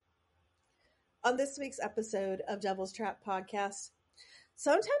On this week's episode of Devil's Trap Podcast,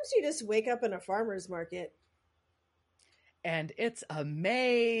 sometimes you just wake up in a farmer's market. And it's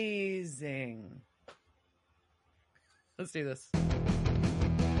amazing. Let's do this.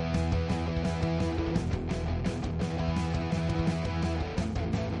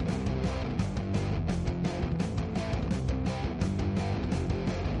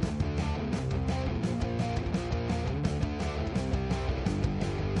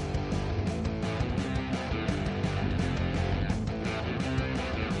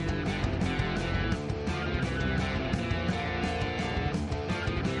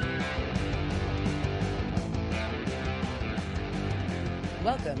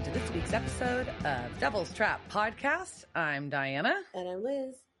 Welcome to this week's episode of Devil's Trap Podcast. I'm Diana. And I'm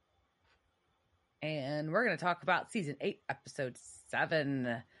Liz. And we're going to talk about Season 8, Episode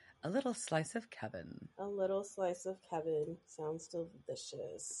 7, A Little Slice of Kevin. A little slice of Kevin. Sounds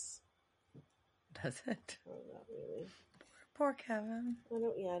delicious. Does it? Oh, not really. Poor Kevin. I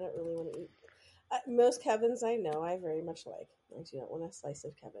don't really want to eat. Most Kevins I know I very much like. I do not want a slice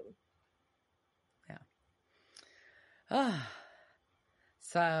of Kevin. Yeah.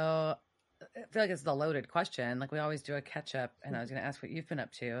 So I feel like it's the loaded question. Like we always do a catch up, and I was going to ask what you've been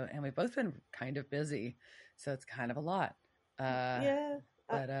up to, and we've both been kind of busy, so it's kind of a lot. But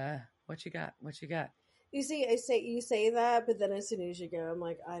what you got? What you got? You see, you say that, but then as soon as you go, I'm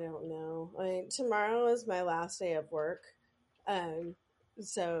like, I don't know. I mean, tomorrow is my last day of work,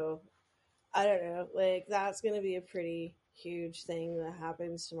 so I don't know. Like that's going to be a pretty huge thing that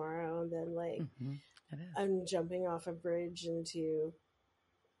happens tomorrow, and then like I'm jumping off a bridge into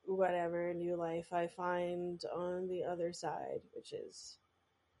whatever new life I find on the other side, which is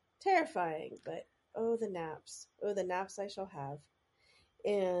terrifying, but the naps I shall have.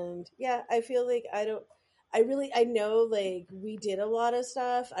 And yeah, I feel like I know like we did a lot of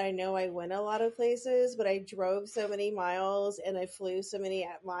stuff. I know I went a lot of places, but I drove so many miles and I flew so many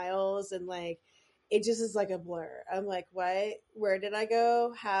miles, and like it just is like a blur. I'm like, what? Where did I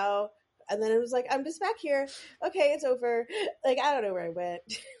go? How? And then it was like, I'm just back here. Okay, it's over. Like, I don't know where I went.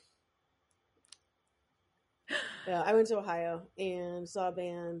 Yeah, I went to Ohio and saw a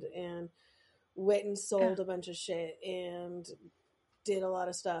band and went and sold a bunch of shit and did a lot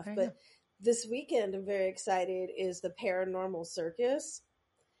of stuff. But this weekend, I'm very excited, is the Paranormal Circus,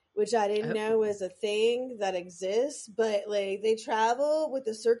 which I didn't know was a thing that exists. But like they travel with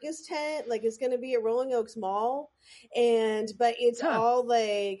the circus tent. Like it's going to be at Rolling Oaks Mall. But it's all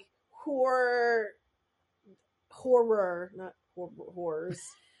like horror, not horrors.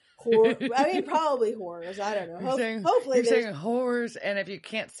 I mean, probably horrors. I don't know. Hopefully, you're saying horrors, and if you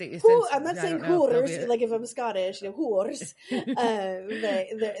can't see, I'm not saying horrors. Like if I'm Scottish, horrors.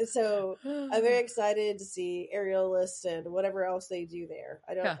 So I'm very excited to see aerialists and whatever else they do there.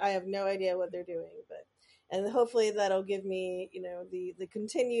 I have no idea what they're doing, and hopefully that'll give me, the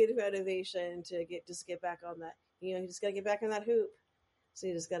continued motivation to get back on that. You just got to get back on that hoop. So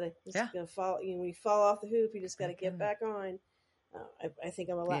you just gotta fall. When you fall off the hoop, you just gotta get back on. I think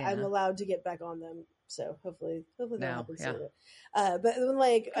I'm allowed to get back on them. So hopefully that happens soon. But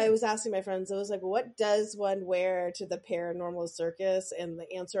when I was asking my friends, I was like, what does one wear to the Paranormal Circus? And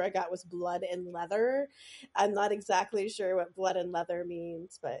the answer I got was blood and leather. I'm not exactly sure what blood and leather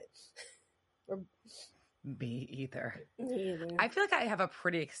means, but me either. I feel like I have a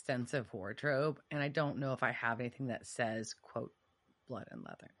pretty extensive wardrobe, and I don't know if I have anything that says, quote, blood and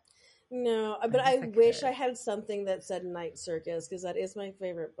leather. No, but I wish I had something that said Night Circus, because that is my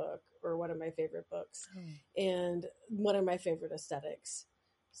favorite book, or one of my favorite books, and one of my favorite aesthetics.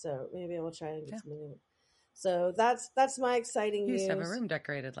 So maybe I will try and get something. So that's my exciting news. You used to have a room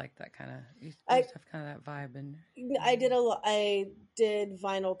decorated like that kind of. You used to have kind of that vibe, and I did a lot. I did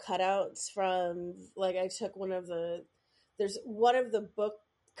vinyl cutouts from I took one of the book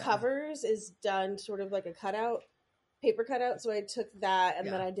covers is done sort of like a cutout. Paper cutout, so I took that and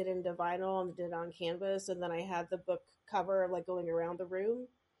then I did it into vinyl and did it on canvas, and then I had the book cover going around the room.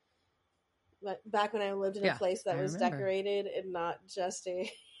 But back when I lived in a place that was decorated and not just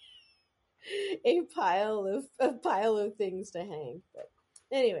a pile of things to hang. But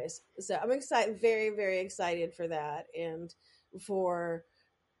anyways, so I'm excited, very very excited for that, and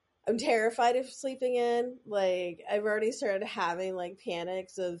I'm terrified of sleeping in. I've already started having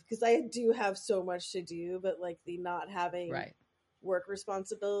panics because I do have so much to do, but the not having work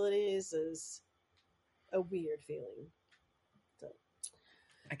responsibilities is a weird feeling. So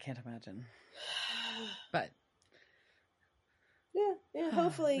I can't imagine. But yeah.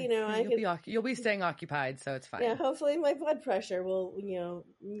 Hopefully, you'll be staying occupied, so it's fine. Yeah, hopefully my blood pressure will,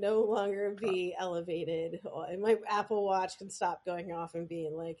 no longer be elevated, and my Apple Watch can stop going off and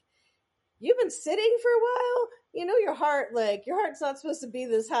being you've been sitting for a while. You know, your heart's not supposed to be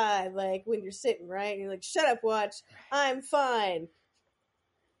this high, like when you're sitting, right? And you're like, shut up, watch. I'm fine.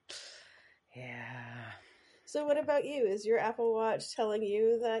 Yeah. So what about you? Is your Apple Watch telling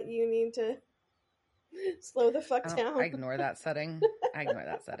you that you need to slow the fuck down? I ignore that setting.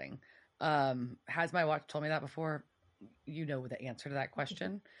 Has my watch told me that before? You know the answer to that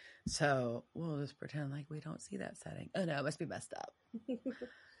question. So we'll just pretend like we don't see that setting. Oh no, it must be messed up.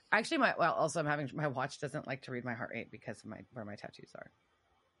 Actually, my watch doesn't like to read my heart rate because of where my tattoos are.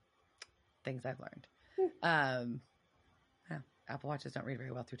 Things I've learned. Yeah, Apple Watches don't read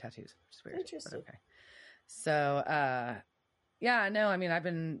very well through tattoos, which is weird. Interesting. But okay. So, yeah, no, I mean, I've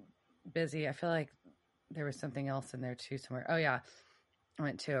been busy. I feel like there was something else in there too somewhere. Oh yeah, I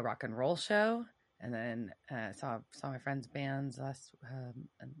went to a rock and roll show, and then saw my friends' bands last,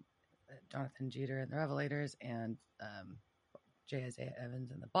 and Jonathan Jeter and the Revelators, and J. Isaiah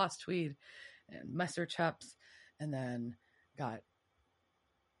Evans and the Boss Tweed, and Messer Chups, and then got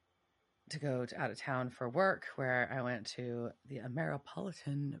to go out of town for work, where I went to the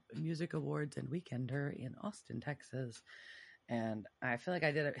Ameripolitan Music Awards and Weekender in Austin, Texas. And I feel like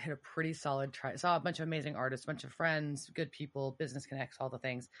I hit a pretty solid try. Saw a bunch of amazing artists, a bunch of friends, good people, business connects, all the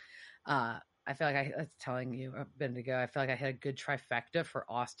things. I feel like I was telling you a bit ago, I feel like I hit a good trifecta for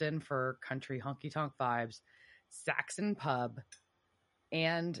Austin for country honky tonk vibes, Saxon Pub,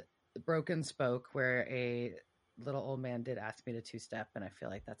 and Broken Spoke, where a little old man did ask me to two-step, and I feel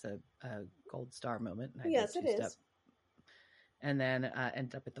like that's a gold star moment. And yes, it is. And then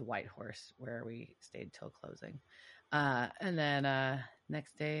ended up at the White Horse, where we stayed till closing. And then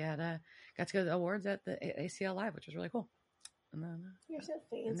next day got to go to the awards at the ACL Live, which was really cool. And then you're so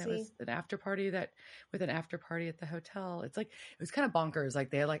fancy. And there was an after party at the hotel. It's like, it was kind of bonkers. Like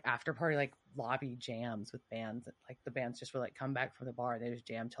they had like after party, like lobby jams with bands. Like the bands just would like come back from the bar and they just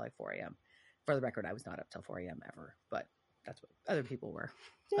jam till like 4 a.m. For the record, I was not up till 4 a.m. ever, but that's what other people were.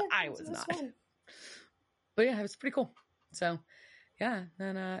 Yeah, I was not. Fun. But yeah, it was pretty cool. So yeah,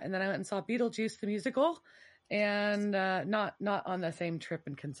 and then I went and saw Beetlejuice the musical, and not on the same trip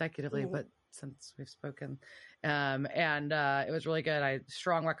and consecutively, but since we've spoken, and it was really good. I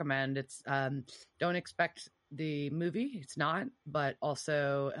strong recommend. It's don't expect the movie. It's not, but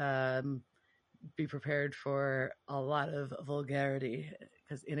also be prepared for a lot of vulgarity,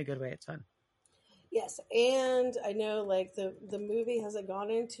 because in a good way, it's fun. Yes, and I know like the movie hasn't gone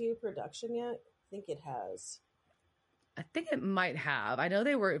into production yet. I think it has. I think it might have. I know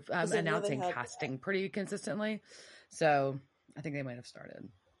they were announcing casting pretty consistently, so I think they might have started.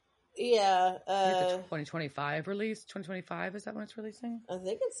 Yeah. The 2025 release. 2025, is that when it's releasing? I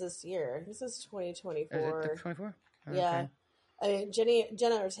think it's this year. This is 2024. Is it 24? Oh, yeah. Okay. I mean,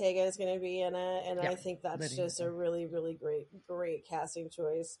 Jenna Ortega is going to be in it, and I think that's Lydia, just a really, really great casting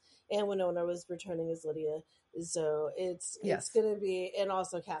choice. And Winona was returning as Lydia, so it's going to be, and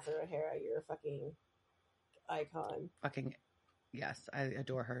also Catherine O'Hara, you're a fucking icon. Fucking yes, I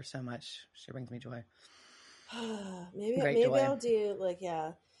adore her so much. She brings me joy. maybe I'll do like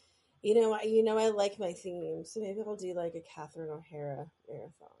you know I like my themes, so maybe I'll do like a Catherine O'Hara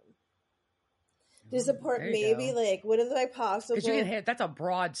marathon. To support maybe go. Like what is I possible? Because you can hit, that's a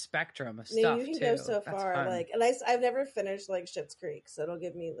broad spectrum of maybe stuff. You can too. go so far, like, and I've never finished like Schitt's Creek, so it'll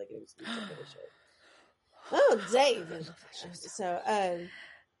give me like an excuse to finish it. Oh, David! So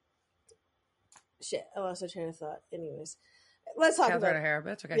shit, I lost my train of thought. Anyways, let's talk Catherine about O'Hara,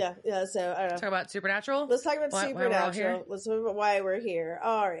 but it's okay. Yeah. So I don't know. Talk about Supernatural. Let's talk about Supernatural. Let's talk about why we're here.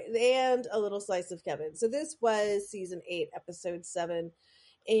 All right, and a little slice of Kevin. So this was season 8, episode 7.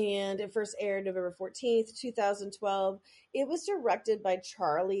 And it first aired November 14th, 2012. It was directed by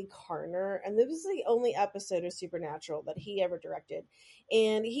Charlie Carner, and this was the only episode of Supernatural that he ever directed.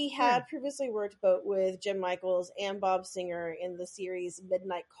 And he had previously worked both with Jim Michaels and Bob Singer in the series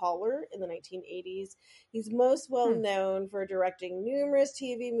Midnight Caller in the 1980s. He's most well known for directing numerous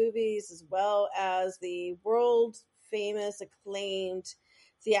TV movies, as well as the world-famous, acclaimed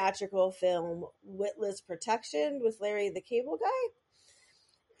theatrical film Witless Protection with Larry the Cable Guy.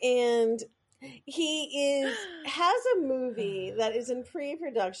 And he has a movie that is in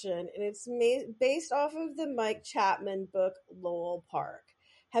pre-production, and it's based off of the Mike Chapman book Lowell Park.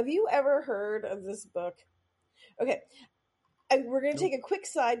 Have you ever heard of this book? Okay, we're going to take a quick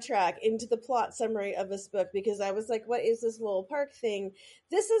sidetrack into the plot summary of this book, because I was like, what is this Lowell Park thing?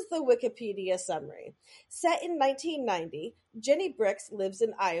 This is the Wikipedia summary. Set in 1990, Jenny Bricks lives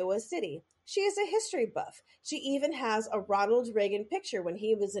in Iowa City. She is a history buff. She even has a Ronald Reagan picture when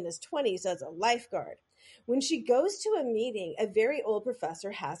he was in his 20s as a lifeguard. When she goes to a meeting, a very old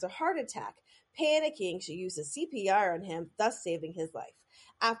professor has a heart attack. Panicking, she uses CPR on him, thus saving his life.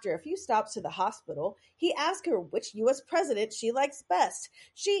 After a few stops to the hospital, he asks her which U.S. president she likes best.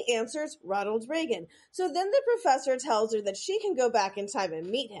 She answers Ronald Reagan. So then the professor tells her that she can go back in time and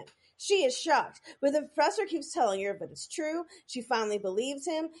meet him. She is shocked, but the professor keeps telling her, but it's true. She finally believes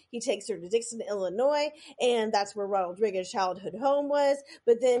him. He takes her to Dixon, Illinois, and that's where Ronald Reagan's childhood home was.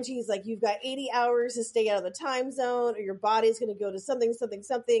 But then she's like, you've got 80 hours to stay out of the time zone, or your body's going to go to something, something,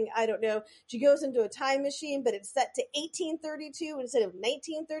 something. I don't know. She goes into a time machine, but it's set to 1832 instead of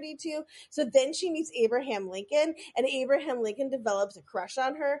 1932. So then she meets Abraham Lincoln, and Abraham Lincoln develops a crush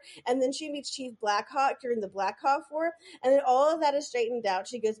on her. And then she meets Chief Black Hawk during the Black Hawk War. And then all of that is straightened out.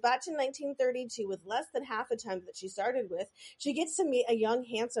 She goes back to 1932 with less than half the time that she started with. She gets to meet a young,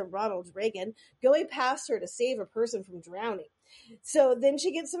 handsome Ronald Reagan going past her to save a person from drowning. So then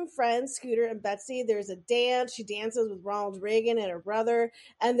she gets some friends, Scooter and Betsy. There's a dance. She dances with Ronald Reagan and her brother.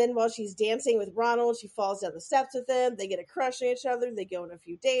 And then while she's dancing with Ronald, she falls down the steps with him. They get a crush on each other. They go on a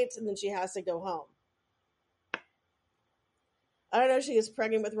few dates, and then she has to go home. I don't know if she gets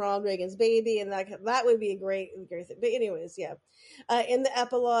pregnant with Ronald Reagan's baby, and that would be a great thing. But anyways, yeah. In the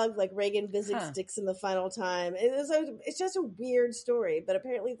epilogue, like Reagan visits Dixon the final time. It's just a weird story, but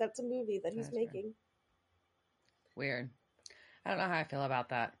apparently that's a movie that he's making. Weird. I don't know how I feel about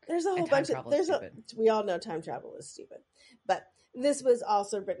that. There's a whole bunch of we all know time travel is stupid, but this was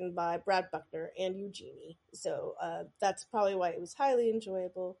also written by Brad Buckner and Eugenie, so that's probably why it was highly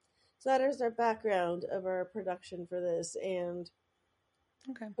enjoyable. So that is our background of our production for this, and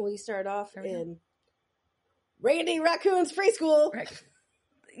we start off in Randy Raccoon's Preschool.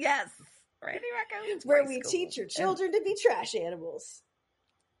 Yes, Randy Raccoon's where we teach your children to be trash animals.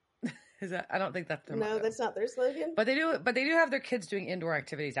 Is that? I don't think that's their motto. That's not their slogan. But they do have their kids doing indoor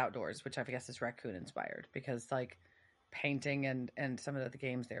activities outdoors, which I guess is raccoon inspired, because like painting and some of the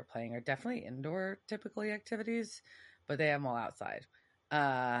games they're playing are definitely indoor typically activities, but they have them all outside.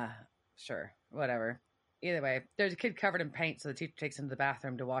 Sure, whatever. Either way, there's a kid covered in paint, so the teacher takes him to the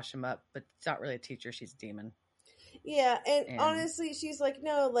bathroom to wash him up, but it's not really a teacher, she's a demon. Yeah, and honestly, she's like,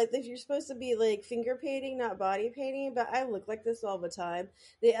 no, like, if you're supposed to be, like, finger painting, not body painting, but I look like this all the time.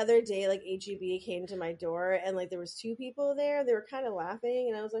 The other day, like, HEB came to my door, and, like, there was two people there, they were kind of laughing,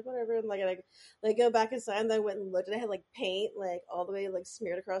 and I was like, whatever, and, like, I go back inside, and I went and looked, and I had, like, paint, like, all the way, like,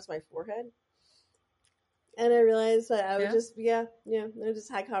 smeared across my forehead. And I realized that I was just, I just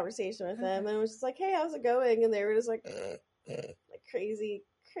had conversation with them, and I was just like, hey, how's it going? And they were just like crazy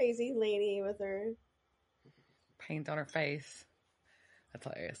lady with her paint on her face. That's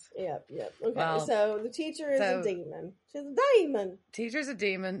hilarious. Yep. Okay, well, so the teacher is a demon. She's a demon. Teacher's a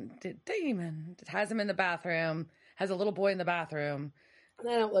demon. Demon. Has him in the bathroom. Has a little boy in the bathroom.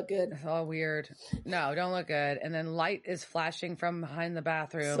 That don't look good. It's all weird. No, don't look good. And then light is flashing from behind the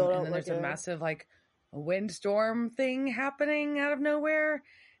bathroom. And then there's a massive, like, windstorm thing happening out of nowhere.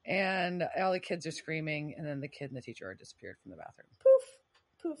 And all the kids are screaming. And then the kid and the teacher are disappeared from the bathroom.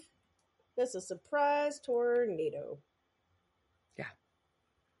 Poof. That's a surprise tornado. Yeah.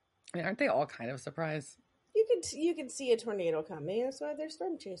 I mean, aren't they all kind of surprised? You can see a tornado coming. That's why they're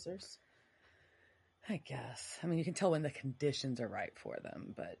storm chasers. I guess. I mean, you can tell when the conditions are right for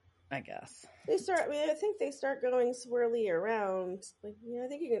them, but I guess. I think they start going swirly around. Like, I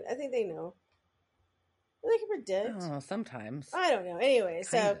think they know. They can predict. Oh, sometimes. I don't know. Anyway,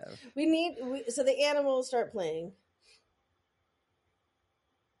 so the animals start playing.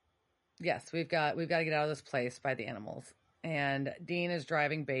 Yes, we've got to get out of this place by the animals. And Dean is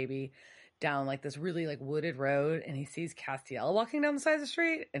driving baby down like this really like wooded road, and he sees Castiel walking down the side of the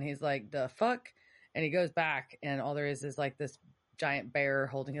street, and he's like, the fuck? And he goes back, and all there is like this giant bear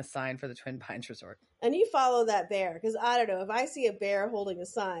holding a sign for the Twin Pines Resort. And you follow that bear, because I don't know, if I see a bear holding a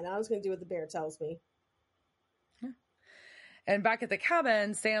sign, I'm just going to do what the bear tells me. Yeah. And back at the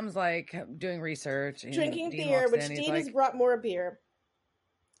cabin, Sam's like doing research. Drinking beer, which Dean has brought more beer.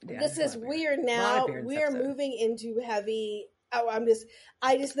 Yeah, this is weird now. We are moving into heavy. This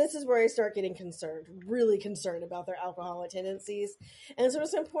is where I start getting concerned, really concerned about their alcoholic tendencies. And so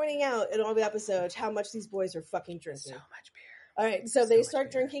I'm pointing out in all the episodes how much these boys are fucking drinking. So much beer. All right, so they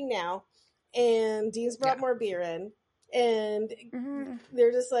start drinking now, and Dean's brought more beer in. And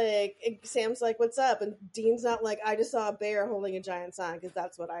they're just like, Sam's like, what's up? And Dean's not like, I just saw a bear holding a giant sign, because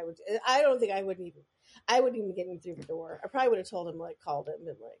that's what I would. I don't think I wouldn't even get him through the door. I probably would have told him, like, called him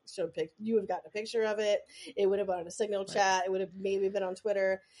and like showed you would have gotten a picture of it. It would have been on a Signal chat. It would have maybe been on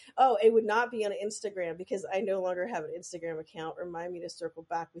Twitter. Oh, it would not be on Instagram, because I no longer have an Instagram account. Remind me to circle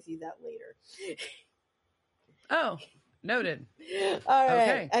back with you that later. Oh, noted. All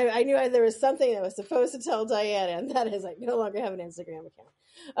right. Okay. I knew there was something that was supposed to tell Diana, and that is I no longer have an Instagram account.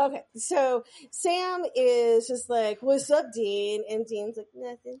 Okay, so Sam is just like, "What's up, Dean?" And Dean's like,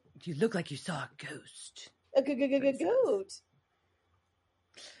 "Nothing." You look like you saw a ghost. A goat.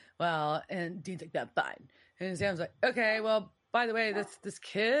 Well, and Dean's like, "That's fine." And Sam's like, "Okay, well, by the way, this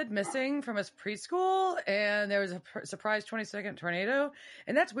kid missing from his preschool, and there was a surprise 20-second tornado,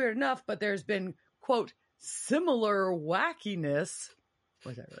 and that's weird enough, but there's been, quote, similar wackiness,"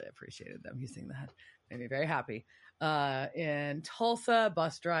 which I really appreciated them using that. Made me very happy. In Tulsa,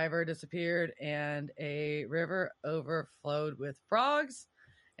 bus driver disappeared, and a river overflowed with frogs.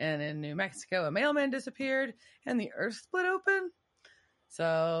 And in New Mexico, a mailman disappeared, and the earth split open.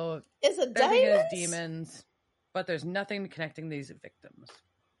 So is it demons, but there's nothing connecting these victims.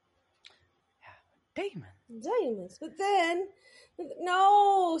 Yeah, demons. But then,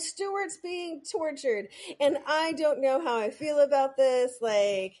 no, Stuart's being tortured, and I don't know how I feel about this.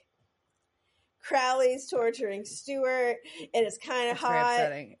 Like, Crowley's torturing Stuart, and it's kind of hot.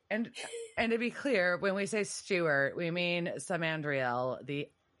 Very upsetting. And to be clear, when we say Stuart, we mean Samandriel, the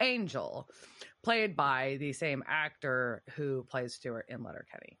angel, played by the same actor who plays Stuart in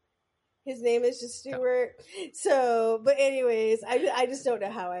Letterkenny. His name is just Stuart. So, but anyways, I just don't know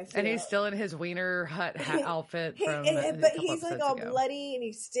how I feel. And he's still in his Wiener Hut outfit but he's like all bloody, and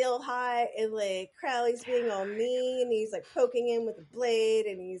he's still hot, and like Crowley's being all mean, and he's like poking him with a blade,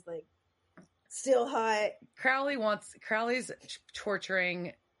 and he's like still hot. Crowley's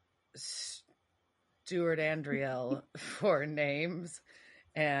torturing Stuart Andriel for names,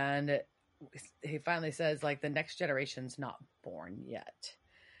 and he finally says, like, the next generation's not born yet.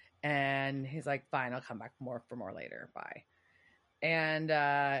 And he's like, fine, I'll come back for more later. Bye. And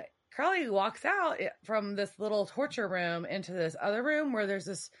Crowley walks out from this little torture room into this other room where there's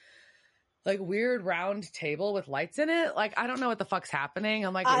this like weird round table with lights in it. Like, I don't know what the fuck's happening.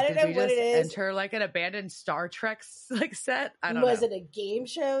 I'm like, did we just enter like an abandoned Star Trek like set? I don't know. Was it a game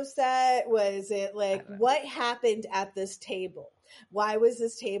show set? Was it like, what happened at this table? Why was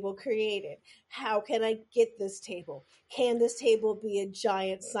this table created? How can I get this table? Can this table be a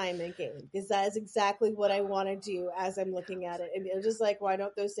giant Simon game? Because that is exactly what I want to do as I'm looking at it. And it's just like, why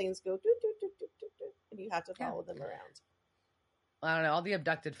don't those things go, and you have to follow them around? I don't know. All the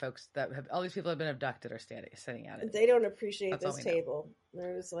abducted folks all these people have been abducted are sitting at it. They don't appreciate this table.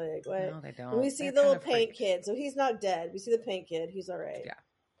 They're just like, what? No, they don't. And we see the little paint kid. So he's not dead. We see the paint kid. He's all right. Yeah.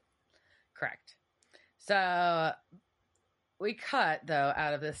 Correct. So we cut, though,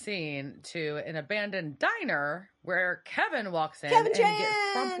 out of the scene to an abandoned diner where Kevin walks in Kevin Tran! And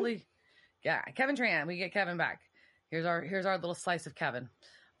gets promptly. Yeah, Kevin Tran. We get Kevin back. Here's our little slice of Kevin.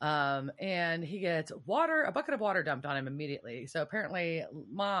 And he gets a bucket of water dumped on him immediately. So apparently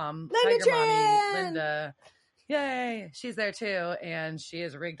Linda Tiger Tran! Mommy, Linda, yay, she's there too. And she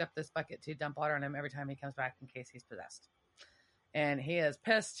has rigged up this bucket to dump water on him every time he comes back in case he's possessed. And he is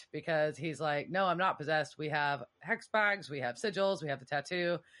pissed because he's like, no, I'm not possessed. We have hex bags. We have sigils. We have the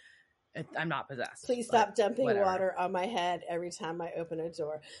tattoo. I'm not possessed. Please stop dumping water on my head every time I open a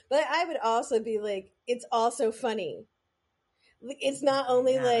door. But I would also be like, it's also funny. It's not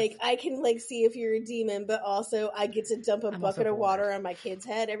only like I can like see if you're a demon, but also I get to dump a bucket of water on my kid's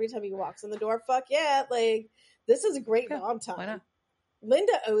head every time he walks in the door. Fuck yeah. Like, this is a great mom time. Why not?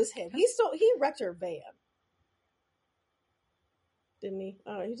 Linda owes him. He wrecked her van. Didn't he?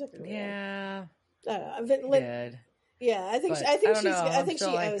 Oh, he took it away. Yeah. Did. Yeah, I think she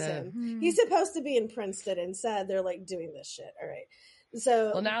owes him. He's supposed to be in Princeton. Instead, they're like doing this shit. All right.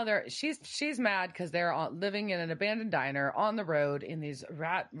 So now she's mad because they're living in an abandoned diner on the road in these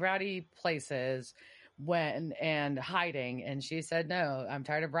ratty places and hiding. And she said, "No, I'm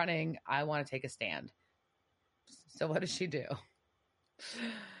tired of running. I want to take a stand." So what does she do?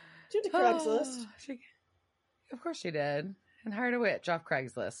 She went to Craigslist. Of course she did. And hired a witch off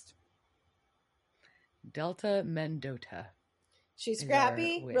Craigslist. Delta Mendota. She's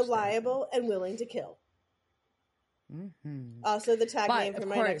scrappy, reliable, and willing to kill. Mm-hmm. Also the tag name for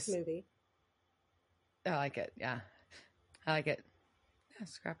my next movie. I like it. Yeah. I like it. Yeah,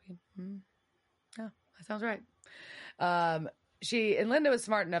 scrappy. Mm-hmm. Yeah, that sounds right. Linda was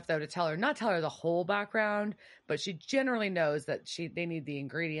smart enough though to not tell her the whole background, but she generally knows that they need the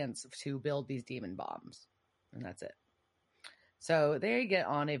ingredients to build these demon bombs. And that's it. So they get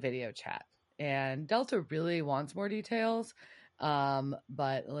on a video chat, and Delta really wants more details,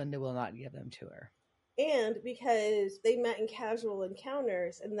 but Linda will not give them to her. And because they met in casual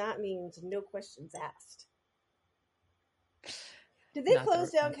encounters, and that means no questions asked. Did they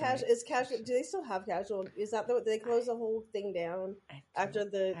close down casual? Do they still have casual? Is that did they close the whole thing down after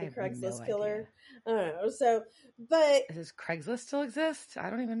the Craigslist killer? I don't know. So, but does Craigslist still exist?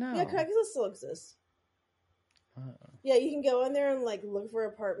 I don't even know. Yeah, Craigslist still exists. Yeah, you can go in there and like look for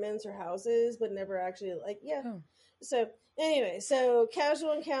apartments or houses, but never actually like So anyway, so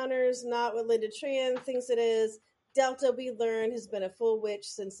casual encounters, not what Linda Tran thinks it is. Delta, we learn, has been a full witch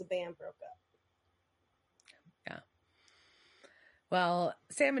since the band broke up. Yeah. Well,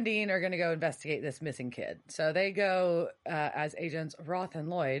 Sam and Dean are going to go investigate this missing kid. So they go as agents Roth and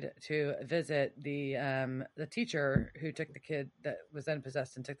Lloyd to visit the teacher who took the kid that was then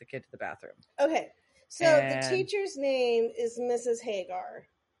possessed and took the kid to the bathroom. Okay. So the teacher's name is Mrs. Hagar.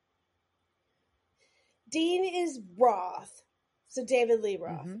 Dean is Roth. So David Lee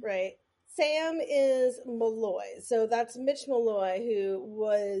Roth, right? Sam is Malloy. So that's Mitch Malloy, who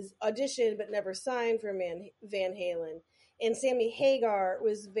was auditioned but never signed for Van Halen. And Sammy Hagar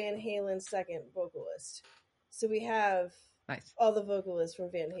was Van Halen's second vocalist. So we have all the vocalists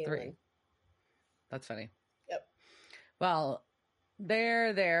from Van Halen. 3. That's funny. Yep. Well,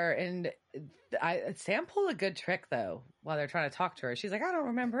 they're there, and Sam pulled a good trick, though, while they're trying to talk to her. She's like, I don't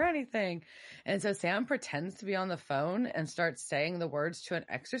remember anything. And so Sam pretends to be on the phone and starts saying the words to an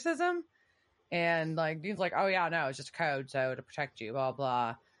exorcism. And like Dean's like, oh, yeah, no, it's just code, so to protect you, blah,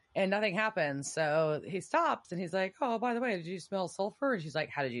 blah. And nothing happens. So he stops, and he's like, oh, by the way, did you smell sulfur? And she's like,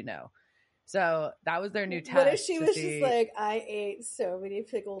 how did you know? So that was their new test. What if she was just like, I ate so many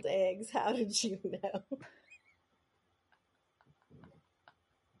pickled eggs. How did you know?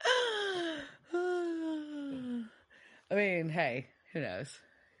 I mean, hey, who knows?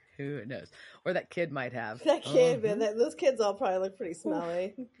 Who knows? Or that kid might have. That kid, man. Those kids all probably look pretty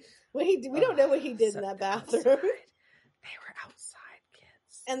smelly. We don't know what he did in that bathroom. Outside. They were outside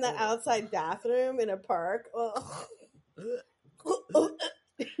kids. And the outside bathroom in a park.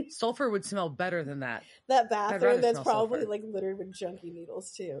 Sulfur would smell better than that. That bathroom that's probably sulfur. Like littered with junkie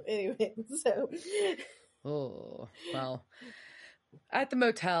needles too. Anyway, so. Oh, well. At the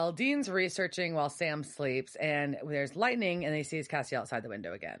motel, Dean's researching while Sam sleeps, and there's lightning, and he sees Castiel outside the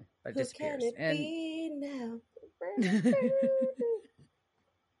window again, but it disappears. Can it be now?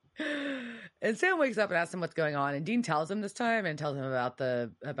 And Sam wakes up and asks him what's going on, and Dean tells him this time, and tells him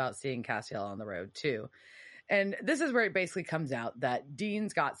about seeing Castiel on the road too. And this is where it basically comes out that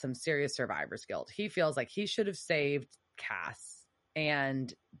Dean's got some serious survivor's guilt. He feels like he should have saved Cass,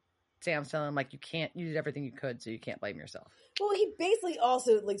 and Sam's telling him like, you did everything you could, so you can't blame yourself. Well, he basically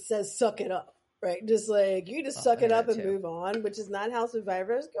also like says, suck it up, right? Just like, you just suck it up and move on, which is not how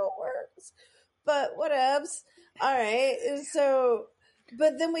survivor's guilt works. But whatevs. All right. So,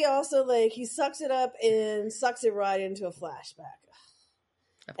 but then we also like, he sucks it up and sucks it right into a flashback.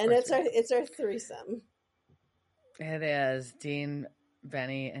 And it's our threesome. It is Dean,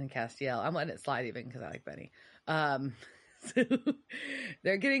 Benny, and Castiel. I'm letting it slide even because I like Benny. So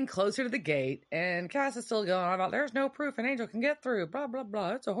they're getting closer to the gate, and Cass is still going on about there's no proof an angel can get through, blah, blah,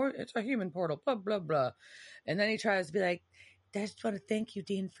 blah. It's a human portal, blah, blah, blah. And then he tries to be like, I just want to thank you,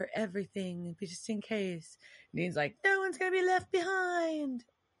 Dean, for everything, just in case. And Dean's like, no one's going to be left behind.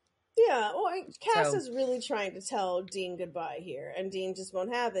 Yeah, well, Cass is really trying to tell Dean goodbye here, and Dean just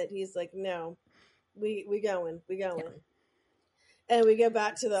won't have it. He's like, no, we going. Yeah. And we go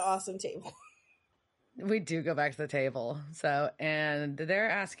back to the awesome table. We do go back to the table. So, and they're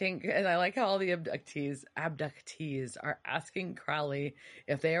asking, and I like how all the abductees are asking Crowley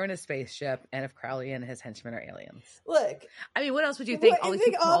if they are in a spaceship and if Crowley and his henchmen are aliens. Look, I mean, what else would you think? All of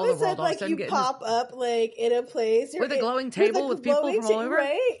a sudden, like you pop up like in a place with a glowing table with people from all over,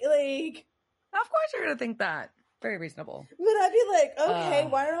 right? Like, of course you're gonna think that. Very reasonable. But I'd be like, okay,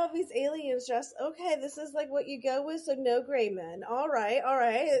 why are all these aliens just okay? This is like what you go with, so no gray men. All right,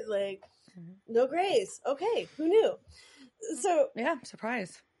 like. No grays. Okay, who knew? So yeah,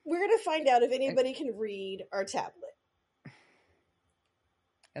 surprise. We're gonna find out if anybody can read our tablet,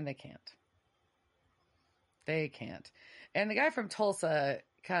 and they can't. They can't. And the guy from Tulsa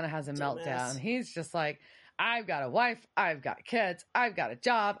kind of has a meltdown. He's just like, I've got a wife, I've got kids, I've got a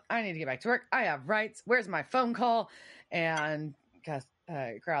job, I need to get back to work, I have rights. Where's my phone call? And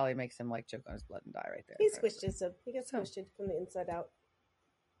Crowley makes him like choke on his blood and die right there. He squished it, so he gets squished from the inside out.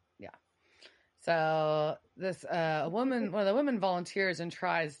 Yeah. So this one of the women volunteers and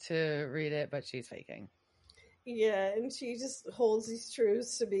tries to read it, but she's faking. Yeah, and she just holds these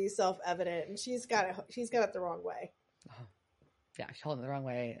truths to be self-evident, and she's got it the wrong way. Oh. Yeah, she's holding it the wrong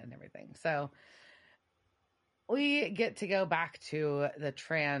way and everything. So we get to go back to the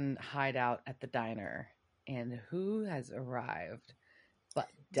Tran hideout at the diner, and who has arrived but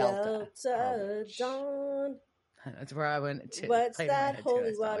Delta Dawn. That's where I went to. What's that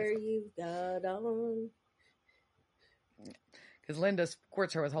holy water you've got on? Because Linda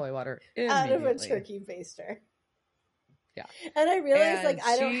squirts her with holy water out of a turkey baster. Yeah. And I realized, And like,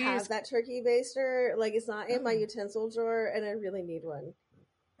 I don't have that turkey baster. Like, it's not in my utensil drawer, and I really need one.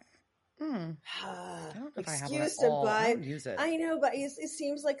 I don't know if I have one at Excuse to all. buy. I don't use it. I know, but it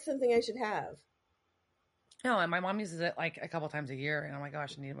seems like something I should have. No, and my mom uses it like a couple times a year, and I'm like,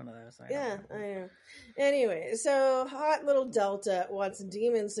 gosh, I need one of those. I know. Anyway, so hot little Delta wants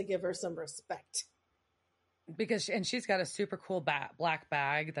demons to give her some respect. Because she's got a super cool black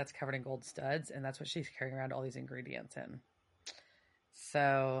bag that's covered in gold studs, and that's what she's carrying around all these ingredients in.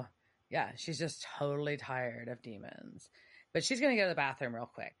 So, yeah, she's just totally tired of demons. But she's going to go to the bathroom real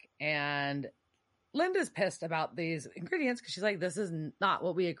quick. And Linda's pissed about these ingredients because she's like, this is not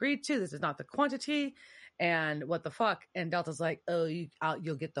what we agreed to. This is not the quantity. And what the fuck? And Delta's like, oh,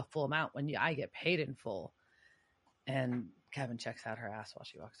 you'll get the full amount when I get paid in full. And Kevin checks out her ass while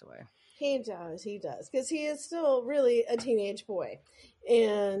she walks away. He does. Because he is still really a teenage boy.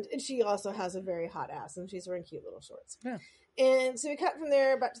 And she also has a very hot ass, and she's wearing cute little shorts. Yeah. And so we cut from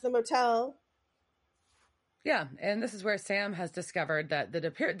there back to the motel. Yeah, and this is where Sam has discovered that the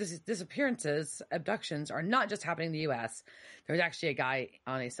disappearances, abductions, are not just happening in the U.S. There was actually a guy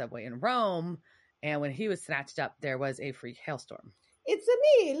on a subway in Rome, and when he was snatched up, there was a freak hailstorm. It's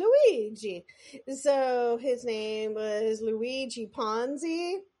me, Luigi. So his name was Luigi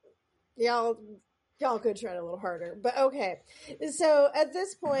Ponzi. Y'all could try a little harder, but okay. So at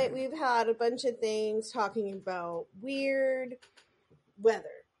this point, we've had a bunch of things talking about weird weather.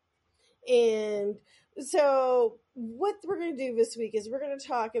 And so what we're going to do this week is we're going to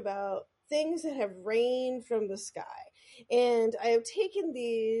talk about things that have rained from the sky. And I have taken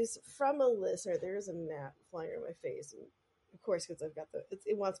these from a list. Or there's a gnat flying over my face. And of course, because I've got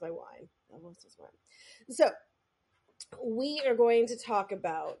it wants my wine. That wants this wine. So we are going to talk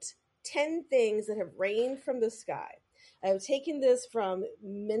about 10 things that have rained from the sky. I have taken this from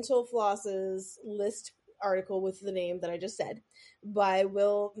Mental Floss's list article with the name that I just said by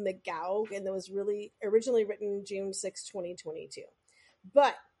Will McGough, and that was really originally written June 6, 2022.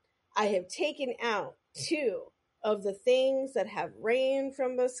 But I have taken out 2 of the things that have rained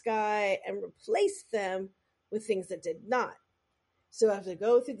from the sky and replaced them with things that did not. So I have to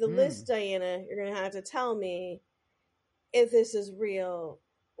go through the list, Diana. You're going to have to tell me if this is real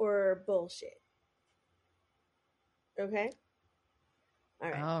or bullshit. Okay?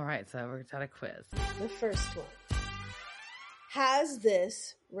 All right, so we're going to a quiz. The first one. Has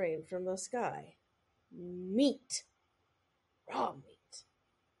this rained from the sky? Meat. Raw meat.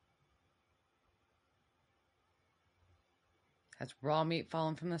 Has raw meat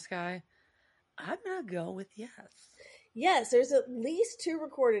fallen from the sky? I'm going to go with yes. Yes, there's at least 2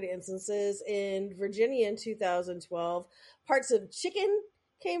 recorded instances in Virginia in 2012. Parts of chicken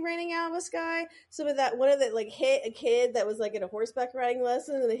came raining out of the sky. Some of that, one of that, like, hit a kid that was like in a horseback riding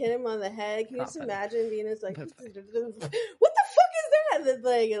lesson, and they hit him on the head. Can you just imagine being this like, what the fuck is that?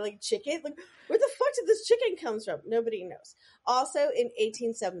 Like chicken? Like, where the fuck did this chicken comes from? Nobody knows. Also, in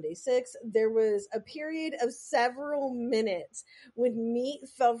 1876, there was a period of several minutes when meat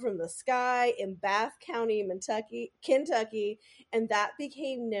fell from the sky in Bath County, Kentucky, and that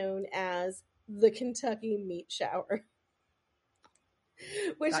became known as the Kentucky meat shower.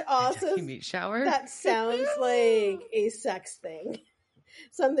 Which also meat shower? That sounds like a sex thing.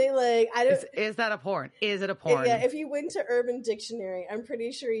 Something like I don't. Is that a porn? Is it a porn? Yeah. If you went to Urban Dictionary, I'm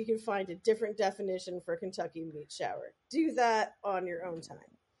pretty sure you can find a different definition for Kentucky meat shower. Do that on your own time.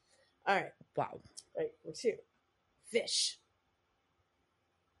 All right. Wow. All right. Number 2, fish.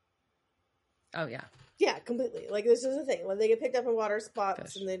 Oh yeah. Yeah, completely. Like this is the thing when they get picked up in water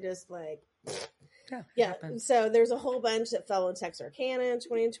spots and they just like. Yeah. So there's a whole bunch that fell in Texarkana in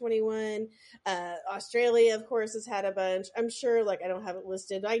 2021. Australia, of course, has had a bunch. I'm sure, like, I don't have it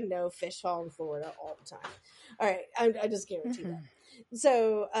listed. I know fish fall in Florida all the time. All right. I just guarantee that.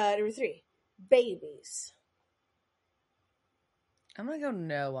 So, number 3, babies. I'm going to go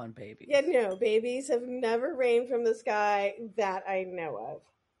no on babies. Yeah, no. Babies have never rained from the sky that I know of.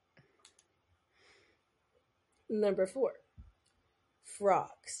 Number 4,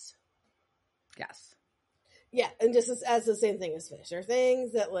 frogs. Yes. Yeah, and just as the same thing as fish. They're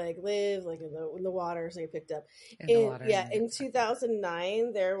things that like live like in the water, so they picked up. In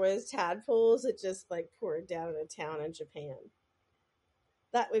 2009, there was tadpoles that just like poured down in a town in Japan.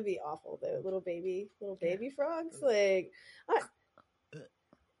 That would be awful, though. Little baby frogs, like.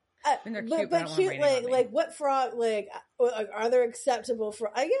 They're cute, but cute, like what frog? Like, are there acceptable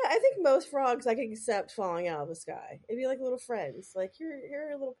for? Yeah, I think most frogs I can accept falling out of the sky. It'd be like little friends, like you're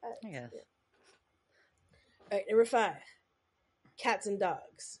a little pet. Yes. Yeah. All right, number 5, cats and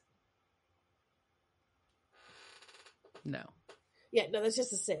dogs. No. Yeah, no, that's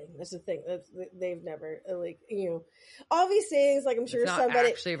just a saying. That's the thing. They've never all these sayings. Like I'm sure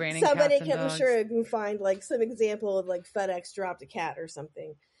somebody can find like some example of like FedEx dropped a cat or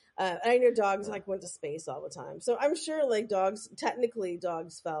something. I know dogs like went to space all the time, so I'm sure like dogs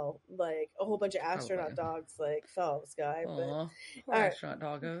fell, like a whole bunch of astronaut dogs like fell out of the sky. Aww, but astronaut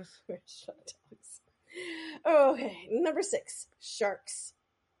doggos. Astronaut dogs. Okay, number 6, sharks.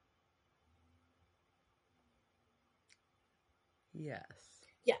 Yes.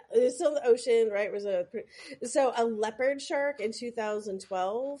 Yeah, it was still in the ocean, right? So a leopard shark in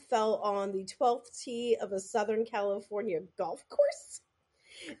 2012 fell on the 12th tee of a Southern California golf course.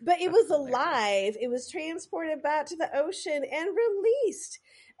 But it was alive. It was transported back to the ocean and released.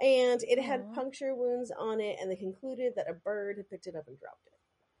 And it had puncture wounds on it, and they concluded that a bird had picked it up and dropped it.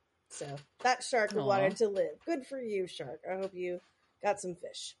 So that shark wanted to live. Good for you, shark. I hope you got some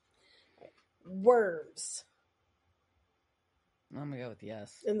fish. Right. Worms. I'm going to go with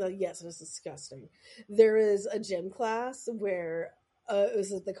yes. And yes, it was disgusting. There is a gym class where it was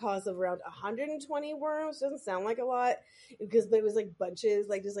the cause of around 120 worms. Doesn't sound like a lot because there was like bunches,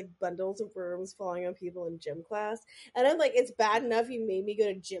 like just like bundles of worms falling on people in gym class. And I'm like, it's bad enough you made me go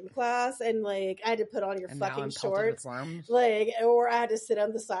to gym class and like I had to put on your fucking shorts, like, or I had to sit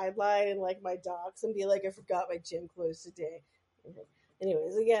on the sideline and like my docs and be like, I forgot my gym clothes today.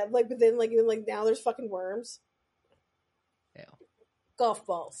 Anyways, yeah, like, but then like even like now there's fucking worms. Yeah. Golf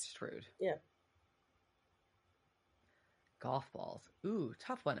balls. Screwed. Yeah. Golf balls. Ooh,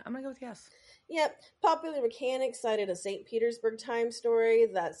 tough one. I'm going to go with yes. Yep. Popular Mechanic cited a St. Petersburg Times story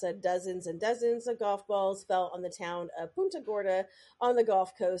that said dozens and dozens of golf balls fell on the town of Punta Gorda on the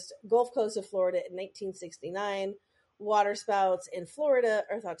Gulf Coast of Florida in 1969. Water spouts in Florida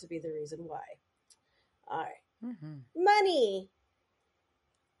are thought to be the reason why. All right. Mm-hmm. Money.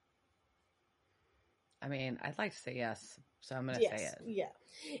 I mean, I'd like to say yes, so I'm going to say it. Yeah.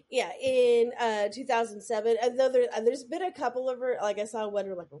 Yeah, in 2007, and though there's been a couple of, like I saw one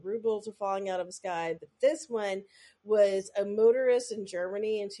where like rubles are falling out of the sky, but this one was a motorist in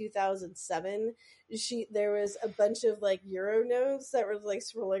Germany in 2007. There was a bunch of like euro notes that were like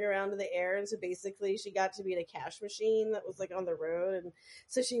swirling around in the air, and so basically she got to be in a cash machine that was like on the road, and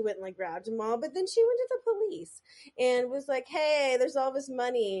so she went and like grabbed them all, but then she went to the police and was like, hey, there's all this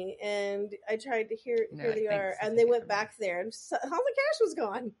money, and I tried to here they are, and they went back there and all the cash was gone.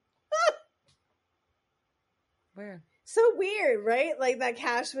 Weird. So weird, right? Like that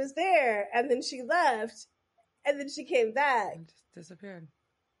cash was there, and then she left, and then she came back. And just disappeared.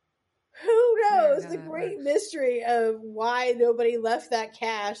 Who knows the great mystery of why nobody left that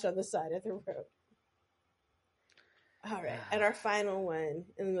cash on the side of the road. All right, and our final one,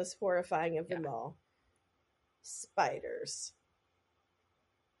 and the most horrifying of them all, spiders.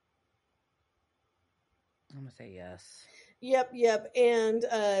 I'm going to say yes. Yep. And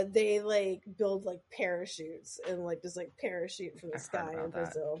they like build like parachutes and like just like parachute from the sky in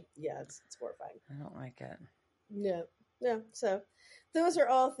Brazil. Yeah, it's horrifying. I don't like it. No. So those are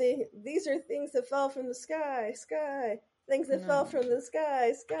all things. These are things that fell from the sky. Things that fell from the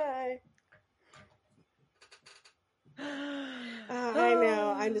sky. I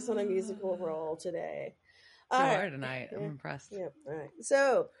know. I'm just on a musical roll today. You are tonight. I'm impressed. Yep. All right.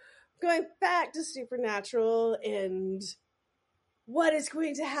 So going back to Supernatural and what is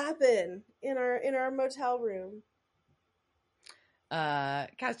going to happen in our motel room.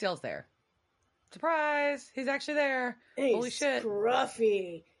 Castiel's there. Surprise! He's actually there. Hey, holy shit.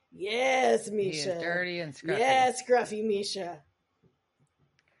 Scruffy. Yes, Misha. He is dirty and scruffy. Yes, Scruffy Misha.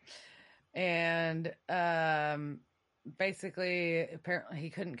 And basically, apparently he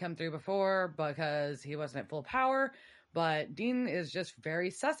couldn't come through before because he wasn't at full power. But Dean is just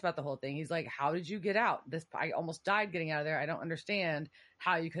very sus about the whole thing. He's like, how did you get out? I almost died getting out of there. I don't understand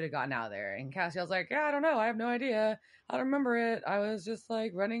how you could have gotten out of there. And Castiel's like, yeah, I don't know. I have no idea. I don't remember it. I was just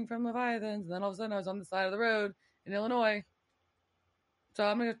like running from Leviathans. And then all of a sudden I was on the side of the road in Illinois. So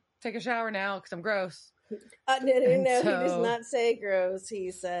I'm going to take a shower now because I'm gross. No. He does not say gross.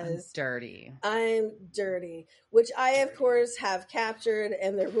 He says, I'm dirty. Which I, of course, have captured.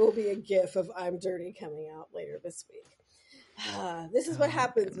 And there will be a gif of I'm dirty coming out later this week. This is what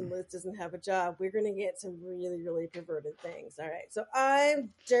happens when Liz doesn't have a job. We're going to get some really, really perverted things. All right. So I'm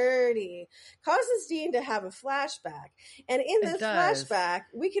dirty. Causes Dean to have a flashback. And in this flashback,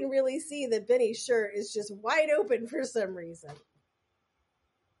 we can really see that Benny's shirt is just wide open for some reason.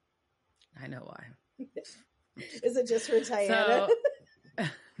 I know why. Is it just for Tiana? No,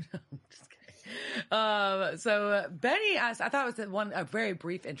 just kidding. So Benny asked, I thought it was a very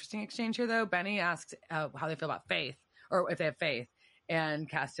brief, interesting exchange here, though. Benny asked how they feel about faith, or if they have faith. And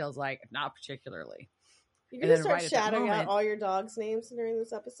Castiel's like, not particularly. You're going to start shouting out all your dogs' names during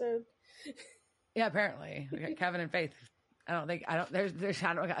this episode? Yeah, apparently. We got Kevin and Faith. I don't think there's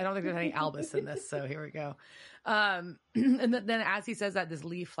any Albus in this, so here we go. And then as he says that, this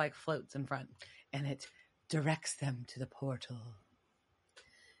leaf like floats in front and it directs them to the portal.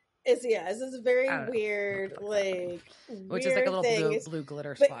 It's this very weird, which is like a little blue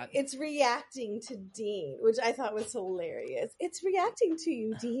glitter spot. It's reacting to Dean, which I thought was hilarious. It's reacting to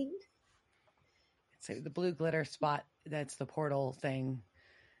you, Dean. So the blue glitter spot, that's the portal thing.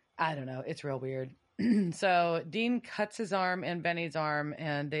 I don't know. It's real weird. So Dean cuts his arm and Benny's arm,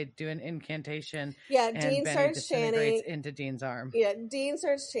 and they do an incantation. Yeah, and Dean Benny starts chanting into Dean's arm. Yeah, Dean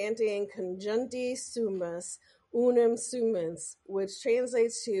starts chanting "Conjunti sumus unum sumens," which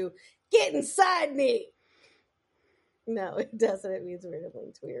translates to "Get inside me." No, it doesn't. It means we're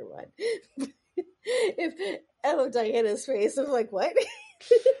linked to your one. I love Diana's face. I was like, "What?"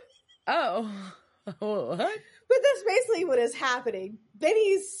 Oh, what? But that's basically what is happening.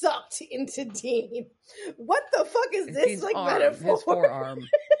 Benny's sucked into Dean. What the fuck is this Dean's metaphor? His forearm.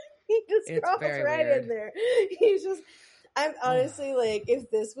 He just crawls right in there. He's just. I'm honestly if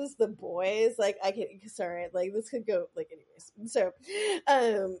this was The Boys, I can. Sorry, this could go anyways. So,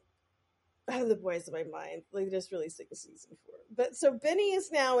 I have The Boys in my mind. Just releasing season 4. But so Benny is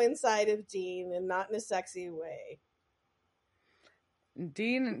now inside of Dean, and not in a sexy way.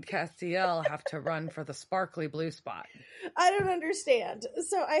 Dean and Castiel have to run for the sparkly blue spot. I don't understand.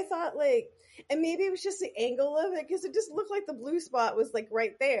 So I thought and maybe it was just the angle of it, because it just looked like the blue spot was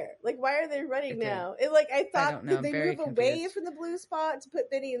right there. Why are they running now? I thought, did they move away from the blue spot to put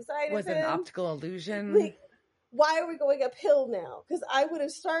Benny inside of him? Was it an optical illusion? Why are we going uphill now? Because I would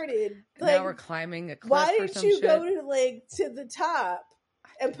have started now we're climbing a cliff. Why didn't you go to the top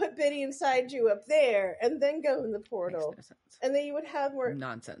and put Benny inside you up there, and then go in the portal? Makes no sense. And then you would have more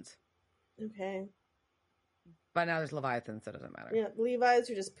nonsense. Okay. But now there's Leviathans, so it doesn't matter. Yeah, Levi's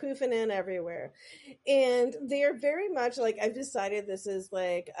are just poofing in everywhere. And they're very much I've decided this is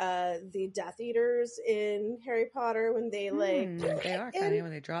the Death Eaters in Harry Potter, when they they are kind of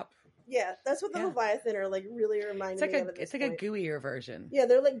when they drop. Yeah, that's what the Leviathan are really reminding me of at this point. It's a gooier version. Yeah,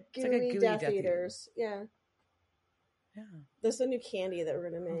 they're gooey Death Eaters. Yeah. Yeah. There's a new candy that we're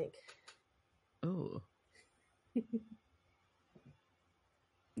going to make. Ooh.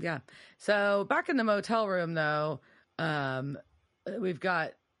 Yeah. So back in the motel room, though, we've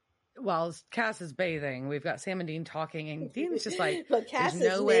got, while Cass is bathing, we've got Sam and Dean talking, and Dean's just but Cass is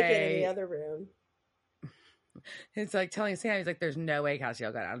naked in the other room. He's telling Sam, he's there's no way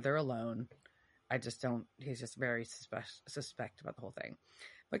Castiel got out of there alone. I just don't, he's just very suspect about the whole thing.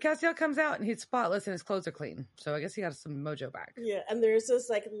 But Castiel comes out and he's spotless and his clothes are clean. So I guess he got some mojo back. Yeah, and there's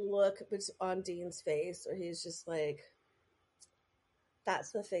this look on Dean's face where he's just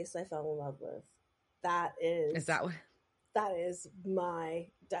that's the face I fell in love with. Is that is my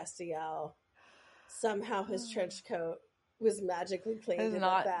Destiel. Somehow his trench coat was magically cleaned in the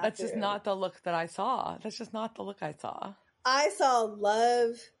bathroom. That's just not the look that I saw. That's just not the look I saw. I saw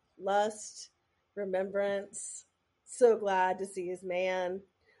love, lust, remembrance. So glad to see his man.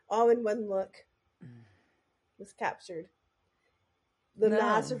 All in one look was captured. The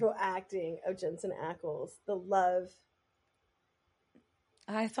masterful acting of Jensen Ackles. The love.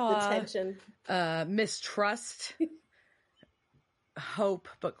 I saw the tension. Mistrust, hope,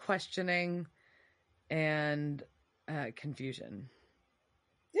 but questioning, and confusion.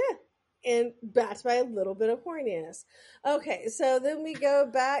 Yeah. And backed by a little bit of horniness. Okay, so then we go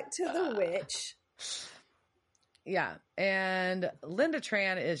back to the witch. Yeah, and Linda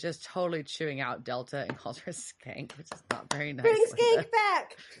Tran is just totally chewing out Delta and calls her skank, which is not very nice. Bring skank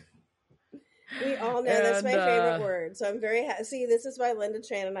back! We all know that's my favorite word. So I'm very happy. See, this is why Linda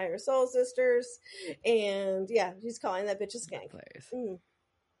Tran and I are soul sisters. And yeah, she's calling that bitch a skank.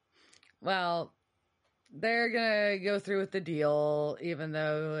 Well, they're going to go through with the deal, even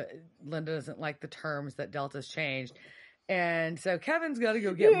though Linda doesn't like the terms that Delta's changed. And so Kevin's got to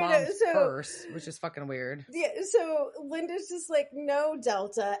go get Mom's purse, which is fucking weird. Yeah, so Linda's just no,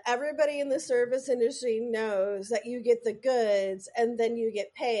 Delta. Everybody in the service industry knows that you get the goods and then you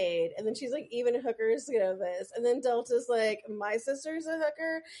get paid. And then she's even hookers know this. And then Delta's my sister's a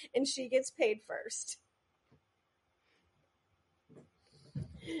hooker and she gets paid first.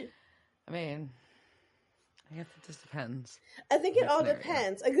 I mean, I guess it just depends. I think it all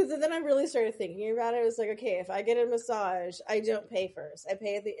depends. Because then I really started thinking about it. It was okay, if I get a massage, I don't pay first. I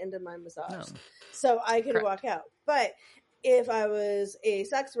pay at the end of my massage. No. So I can walk out. But if I was a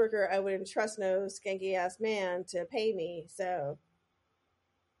sex worker, I wouldn't trust no skanky ass man to pay me. So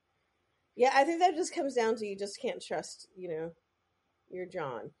yeah, I think that just comes down to you just can't trust, your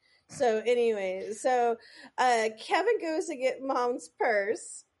John. So anyway, Kevin goes to get Mom's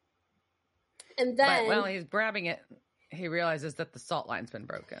purse. And then... But while he's grabbing it, he realizes that the salt line's been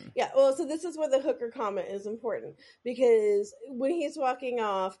broken. Yeah, well, so this is where the hooker comment is important. Because when he's walking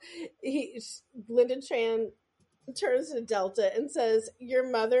off, Linda Tran turns to Delta and says, "Your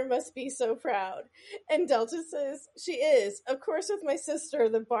mother must be so proud." And Delta says, "She is. Of course, with my sister,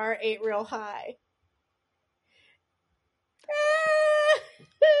 the bar ain't real high."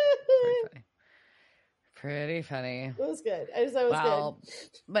 Pretty funny. It was good. I just thought it was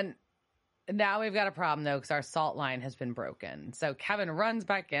good. But now we've got a problem, though, because our salt line has been broken. So Kevin runs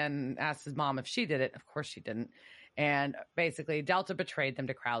back in, asks his mom if she did it. Of course she didn't. And basically, Delta betrayed them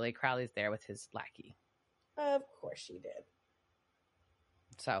to Crowley. Crowley's there with his lackey. Of course she did.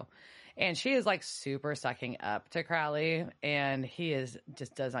 So, and she is like super sucking up to Crowley, and he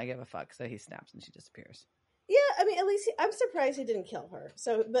just does not give a fuck. So he snaps and she disappears. Yeah, I mean, at least I'm surprised he didn't kill her.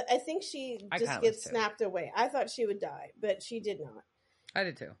 So, but I think she just gets snapped away. I thought she would die, but she did not. I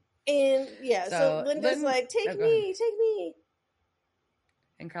did too. And yeah, so Linda's like, take me.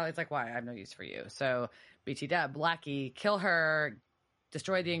 And Crowley's like, why? I have no use for you. So BT Dub, Blackie, kill her,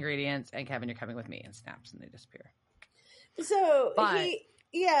 destroy the ingredients, and Kevin, you're coming with me, and snaps and they disappear. So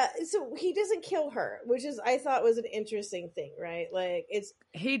so he doesn't kill her, which is, I thought, was an interesting thing, right? Like,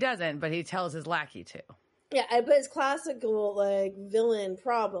 he doesn't, but he tells his lackey to. Yeah, but it's classical, like, villain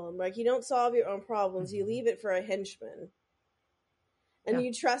problem. Like, you don't solve your own problems, you leave it for a henchman. And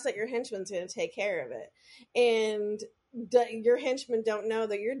you trust that your henchman's going to take care of it. And your henchmen don't know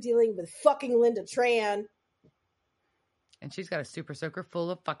that you're dealing with fucking Linda Tran. And she's got a super soaker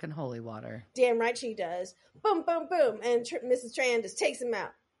full of fucking holy water. Damn right she does. Boom, boom, boom. And Mrs. Tran just takes him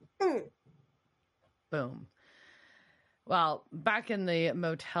out. Boom. Well, back in the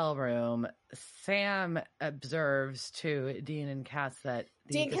motel room, Sam observes to Dean and Cass that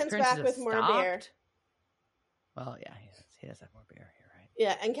the Dean comes back with more beer. Well, yeah, he does have more beer. You're right.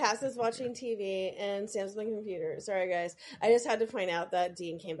 Yeah, and Cass is watching TV, and Sam's on the computer. Sorry, guys. I just had to point out that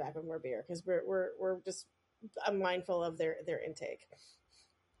Dean came back with more beer because we're just mindful of their intake.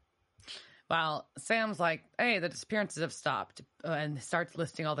 Well, Sam's like, hey, the disappearances have stopped, and starts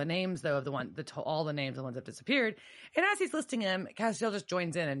listing all the names, though, of all the names of the ones that disappeared. And as he's listing them, Castiel just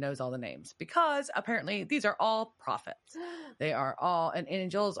joins in and knows all the names because apparently these are all prophets. They are all, and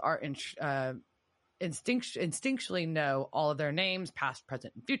angels are instinctually know all of their names, past,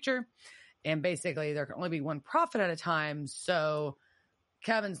 present, and future. And basically, there can only be one prophet at a time. So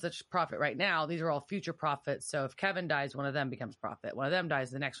Kevin's the prophet right now. These are all future prophets. So if Kevin dies, one of them becomes prophet. One of them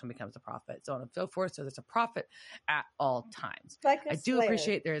dies, the next one becomes a prophet, so on and so forth. So there's a prophet at all times. Like I do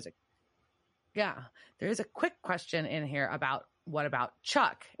appreciate there is a quick question in here about what about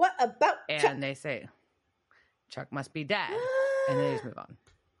Chuck? What about Chuck? And they say Chuck must be dead. And then they just move on.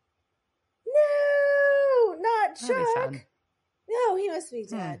 No, not Chuck. No, he must be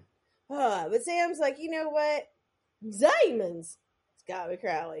dead. But Sam's like, you know what? Diamonds. Got me,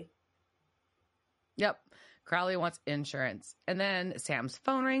 Crowley. Yep. Crowley wants insurance. And then Sam's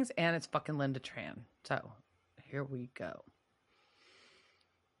phone rings and it's fucking Linda Tran. So here we go.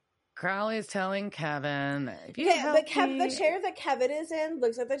 Crowley is telling Kevin, the chair that Kevin is in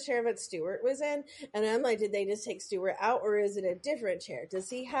looks like the chair that Stuart was in. And I'm like, did they just take Stuart out, or is it a different chair? Does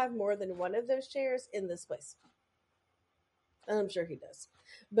he have more than one of those chairs in this place? And I'm sure he does.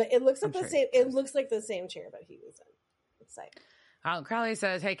 But it looks like it looks like the same chair that he was in. It's like, Crowley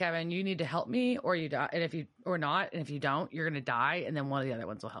says, hey, Kevin, you need to help me or you die. And if you don't, you're going to die. And then one of the other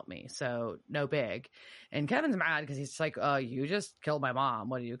ones will help me. So no big. And Kevin's mad because he's like, you just killed my mom.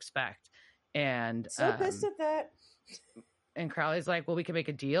 What do you expect? And so pissed at that. And Crowley's like, well, we can make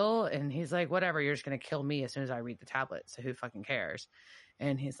a deal. And he's like, whatever. You're just going to kill me as soon as I read the tablet. So who fucking cares?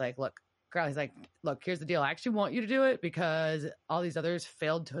 And he's like, Crowley's like, look, here's the deal. I actually want you to do it because all these others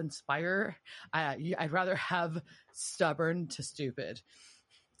failed to inspire. I'd rather have stubborn to stupid.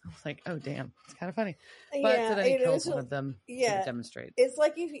 I was like, oh, damn. It's kind of funny. But so then he kills one of them to demonstrate. It's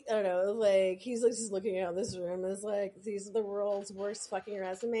like, I don't know, like, he's like just looking out this room and it's like, these are the world's worst fucking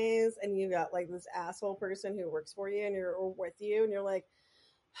resumes. And you got like this asshole person who works for you and you're with you and you're like,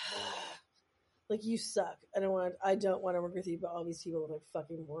 like, you suck. I don't want to work with you, but all these people are like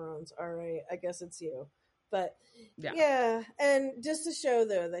fucking morons. All right, I guess it's you. But yeah. And just to show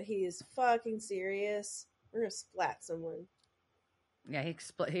though that he's fucking serious, we're gonna splat someone. Yeah, he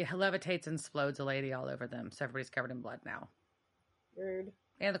levitates and explodes a lady all over them, so everybody's covered in blood now. Weird.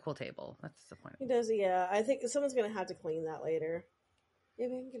 And the cool table. That's disappointing. He does, yeah. I think someone's gonna have to clean that later.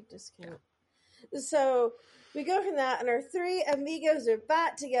 Maybe I can get a discount. Yeah. So we go from that, and our three amigos are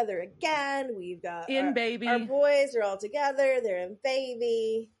back together again. We've got Baby. Our boys are all together. They're in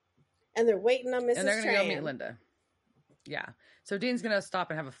Baby. And they're waiting on Mrs. And they're going to go Tran. meet Linda. Yeah. So Dean's going to stop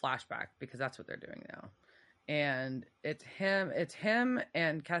and have a flashback because that's what they're doing now. And it's him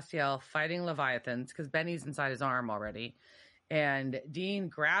and Castiel fighting Leviathans because Benny's inside his arm already. And Dean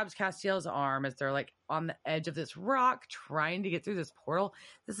grabs Castiel's arm as they're like on the edge of this rock trying to get through this portal.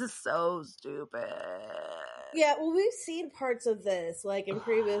 This is so stupid. Yeah, well, we've seen parts of this like in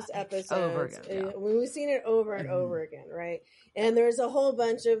previous episodes. Over again, yeah. We've seen it over and over again, right? And there's a whole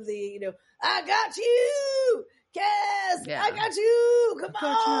bunch of the, I got you! Cass! Yeah. I got you! Come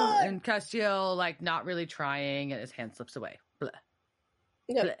on! And Castiel, like, not really trying, and his hand slips away. Blah.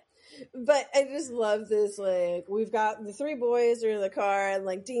 No. Blah. But I just love this, like, we've got the three boys are in the car, and,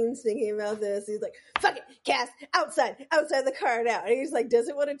 like, Dean's thinking about this. He's like, fuck it, Cass, outside the car now. And he's like,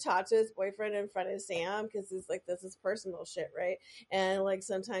 doesn't want to talk to his boyfriend in front of Sam, because it's like, this is personal shit, right? And, like,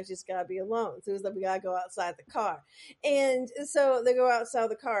 sometimes you just gotta be alone. So he's like, we gotta go outside the car. And so they go outside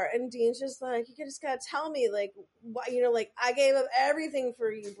the car, and Dean's just like, you just gotta tell me, like, why, like, I gave up everything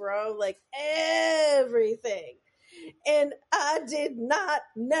for you, bro. Like, everything. And I did not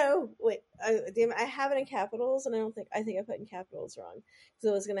know. Wait, damn it, I have it in capitals, and I think I put in capitals wrong. So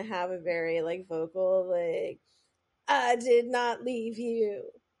it was going to have a very, like, vocal, like, I did not leave you.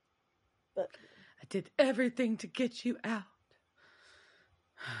 But I did everything to get you out.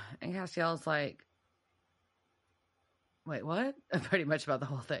 And Castiel's like, wait, what? Pretty much about the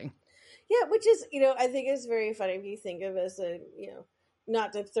whole thing. Yeah, which is, I think it's very funny if you think of it as a,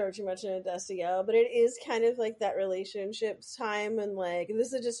 not to throw too much into Destiel, but it is kind of like that relationships time, and like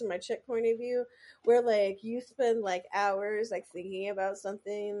this is just from my chick point of view, where like you spend like hours like thinking about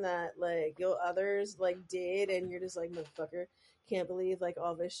something that like your others like did, and you're just like, motherfucker, can't believe like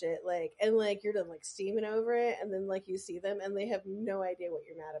all this shit, like, and like you're done like steaming over it, and then like you see them and they have no idea what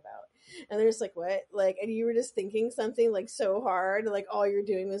you're mad about, and they're just like, what, like, and you were just thinking something like so hard, like all you're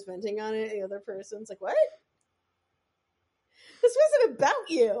doing was venting on it, and the other person's like, what? This wasn't about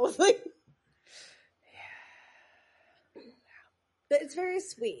you. Like, yeah. But it's very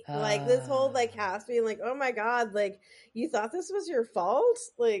sweet. Like, this whole, like, Cass being like, oh my god, like, you thought this was your fault?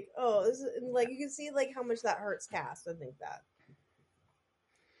 Like, oh, this is, like, you can see, like, how much that hurts Cass. I think that.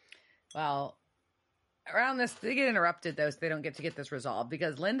 Well, around this, they get interrupted, though, so they don't get to get this resolved,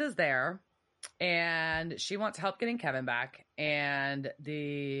 because Linda's there, and she wants help getting Kevin back, and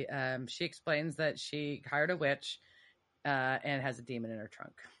she explains that she hired a witch, and has a demon in her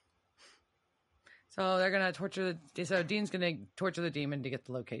trunk. So they're going to Dean's going to torture the demon to get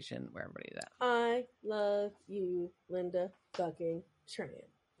the location where everybody's at. I love you, Linda fucking Tran.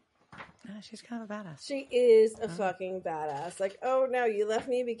 She's kind of a badass. She is a fucking badass. Like, oh no, you left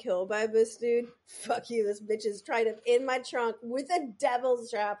me to be killed by this dude? Fuck you, this bitch is tied up in my trunk with a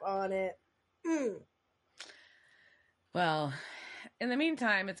devil's trap on it. Well, in the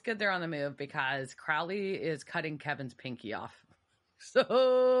meantime, it's good they're on the move because Crowley is cutting Kevin's pinky off.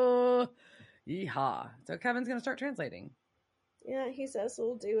 So, yeehaw. So Kevin's going to start translating. Yeah, he says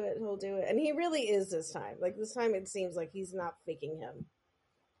he'll do it. He'll do it. And he really is this time. Like, this time it seems like he's not faking him.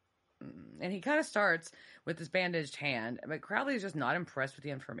 And he kind of starts with this bandaged hand. But Crowley is just not impressed with the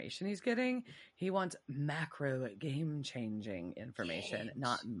information he's getting. He wants macro, game-changing information,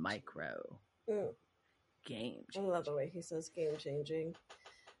 not micro. Game changing. I love the way he says game changing.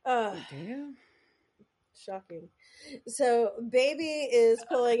 Do you? Shocking. So baby is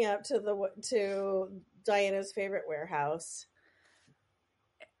pulling up to Diana's favorite warehouse.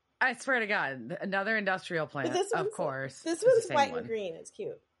 I swear to God, another industrial plant, of course. This one's white and green. It's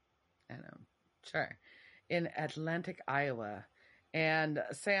cute. I know. Sure. In Atlantic, Iowa. And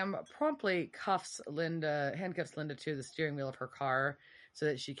Sam promptly handcuffs Linda to the steering wheel of her car so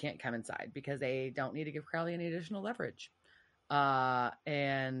that she can't come inside because they don't need to give Crowley any additional leverage. Yeah,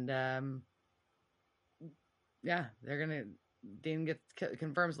 Dean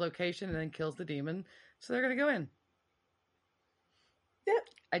confirms location and then kills the demon. So they're going to go in. Yep.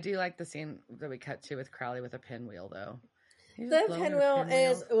 I do like the scene that we cut to with Crowley with a pinwheel, though. The pinwheel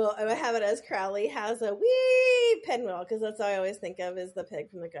is, well, I have it as Crowley has a wee pinwheel, because that's all I always think of is the pig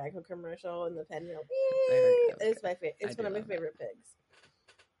from the Geico commercial and the pinwheel. Wee! It's my favorite. It's one of my favorite pigs.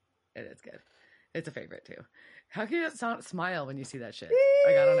 It is good. It's a favorite too. How can you smile when you see that shit?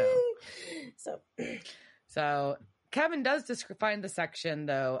 Like, I don't know. So Kevin does find the section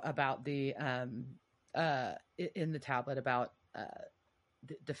though about the in the tablet about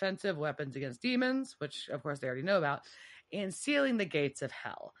defensive weapons against demons, which of course they already know about, and sealing the gates of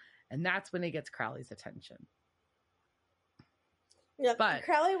hell. And that's when he gets Crowley's attention. Yeah, but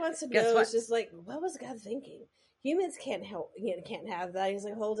Crowley wants to know. It's just like, what was God thinking? Humans can't have that. He's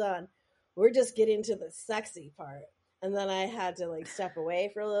like, hold on, we're just getting to the sexy part. And then I had to like step away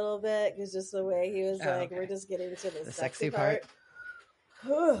for a little bit because just the way he was we're just getting to the sexy part.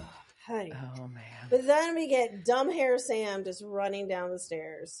 Honey. Oh man. But then we get dumb hair Sam just running down the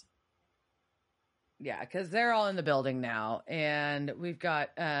stairs. Yeah, because they're all in the building now, and we've got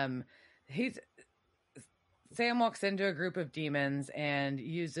Sam walks into a group of demons and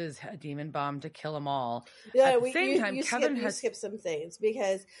uses a demon bomb to kill them all. Yeah, at the same time, Kevin skip some things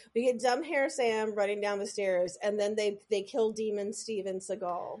because we get dumb hair Sam running down the stairs, and then they kill demon Steven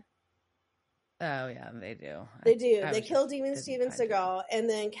Seagal. Oh yeah, they do. They kill demon Steven Seagal, and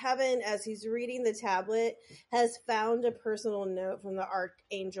then Kevin, as he's reading the tablet, has found a personal note from the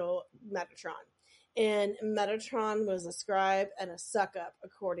archangel Metatron. And Metatron was a scribe and a suck-up,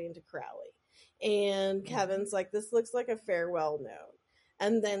 according to Crowley. And Kevin's like, this looks like a farewell note.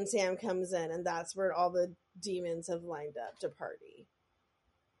 And then Sam comes in, and that's where all the demons have lined up to party.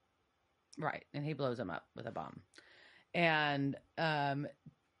 Right, and he blows them up with a bomb. And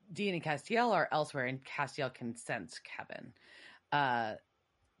Dean and Castiel are elsewhere, and Castiel can sense Kevin.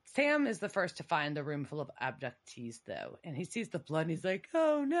 Sam is the first to find the room full of abductees, though, and he sees the blood, and he's like,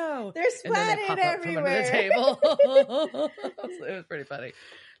 "Oh no!" They're splattered everywhere. From under the table. It was pretty funny.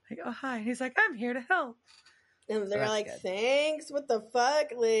 Like, oh hi, and he's like, "I'm here to help." And they're like, good. Thanks. What the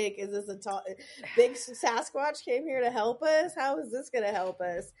fuck? Like, is this a big Sasquatch came here to help us? How is this going to help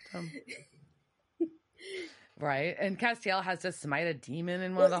us? Right, and Castiel has to smite a demon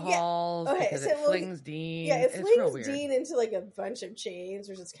in one of the halls because it flings Dean. Yeah, it flings flings Dean into like a bunch of chains,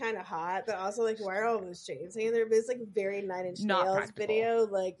 which is kind of hot, but also like, why are all those chains hanging there? But it's like very 9 Inch Nails video,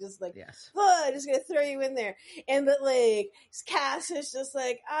 like just like, I'm just gonna throw you in there. And but like Cass is just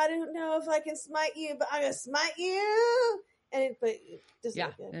like, I don't know if I can smite you, but I'm gonna smite you. And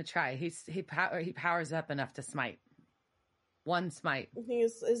gonna try. He powers up enough to smite. One smite.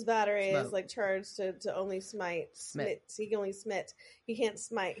 His battery is like charged to only smite. He can only smite. He can't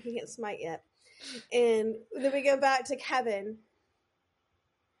smite. He can't smite yet. And then we go back to Kevin.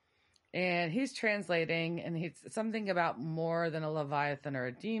 And he's translating, and he's something about more than a Leviathan or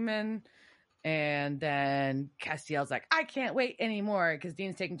a demon. And then Castiel's like, I can't wait anymore because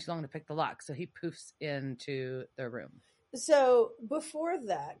Dean's taking too long to pick the lock. So he poofs into the room. So before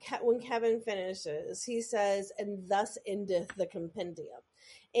that, when Kevin finishes, he says, and thus endeth the compendium.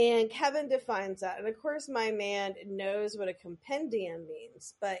 And Kevin defines that. And of course, my man knows what a compendium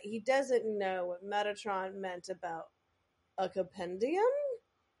means, but he doesn't know what Metatron meant about a compendium.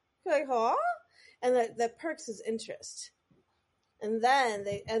 Like, huh? And that perks his interest. And then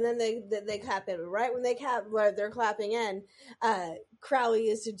they clap in. Right when they're clapping in, Crowley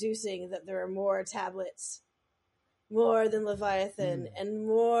is deducing that there are more tablets. More than Leviathan and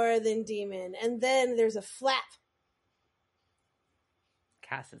more than demon. And then there's a flap.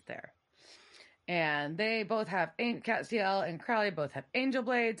 Cass is there. And they both have, Castiel and Crowley both have angel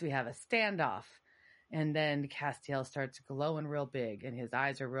blades. We have a standoff. And then Castiel starts glowing real big. And his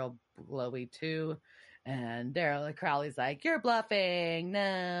eyes are real glowy too. And Crowley's like, you're bluffing.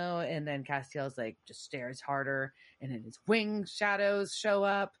 No. And then Castiel's like, just stares harder. And then his wing shadows show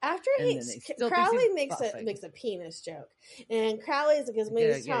up. After Crowley makes a penis joke. And Crowley's like,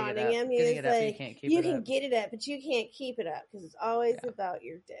 he's taunting him. He's like, you can get it up, but you can't keep it up because it's always about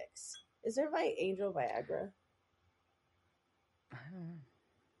your dicks. Is there angel Viagra? I don't know.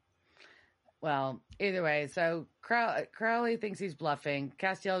 Well, either way, so Crowley thinks he's bluffing.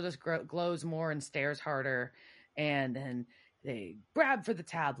 Castiel just glows more and stares harder. And then they grab for the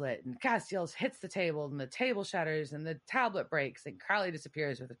tablet, and Castiel hits the table, and the table shatters, and the tablet breaks, and Crowley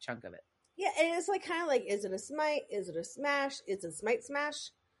disappears with a chunk of it. Yeah, and it's like kind of like, is it a smite? Is it a smash? Is it a smite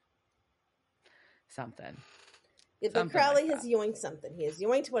smash? Something. Yeah, but Crowley has yoinked something. He has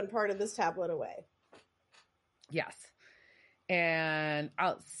yoinked one part of this tablet away. Yes. And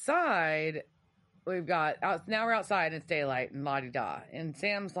outside, now we're outside, and it's daylight, and la-di-da. And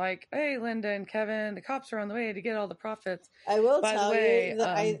Sam's like, hey, Linda and Kevin, the cops are on the way to get all the profits. I will tell you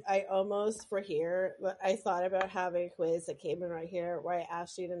that I almost, for here, I thought about having a quiz that came in right here where I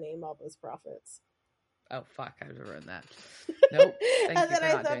asked you to name all those profits. Oh, fuck, I would have ruined that. Nope. And then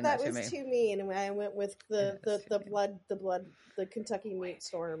I thought that was too mean, and I went with the Kentucky meat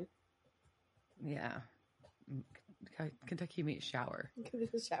storm. Yeah. Kentucky meat shower.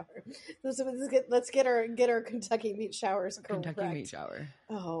 Let's get our Kentucky meat showers correct. Kentucky meat shower.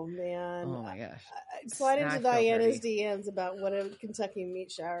 Oh man! Oh my gosh! Slide into Diana's DMs about what a Kentucky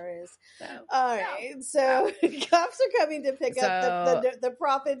meat shower is. All right, so cops are coming to pick up the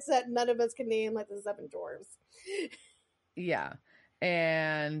profits that none of us can name, like the 7 dwarves. Yeah,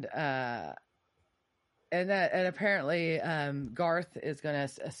 and And apparently, Garth is going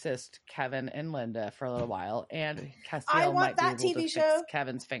to assist Kevin and Linda for a little while, and Castiel might be able to fix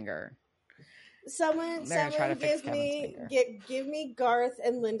Kevin's finger. Someone give me Garth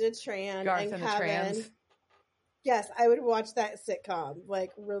and Linda Tran and Kevin. Yes, I would watch that sitcom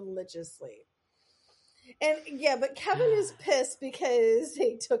like religiously. And yeah, but Kevin is pissed because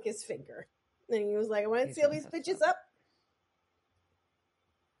they took his finger, and he was like, "I want to seal these bitches up."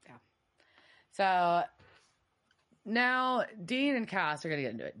 Yeah. So now Dean and Cass are going to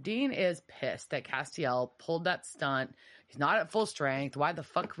get into it. Dean is pissed that Castiel pulled that stunt. He's not at full strength. Why the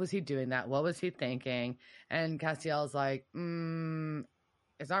fuck was he doing that? What was he thinking? And Castiel's like,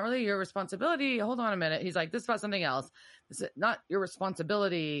 it's not really your responsibility. Hold on a minute. He's like, this is about something else. This is not your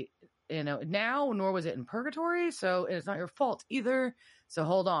responsibility, now, nor was it in Purgatory. So it's not your fault either. So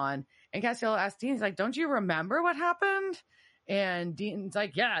hold on. And Castiel asks Dean, he's like, don't you remember what happened? And Dean's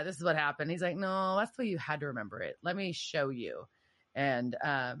like, yeah, this is what happened. He's like, no, that's the way you had to remember it. Let me show you. And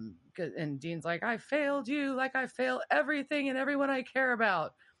Dean's like, I failed you like I fail everything and everyone I care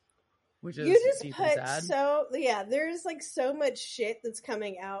about. Which is you just put sad. There's like so much shit that's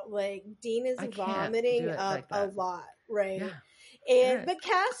coming out. Like Dean is vomiting up a lot, right? Yeah. But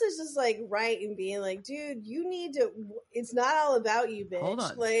Cass is just like and being like, dude, you need to. It's not all about you, bitch. Hold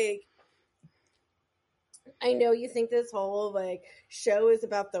on. Like, I know you think this whole like show is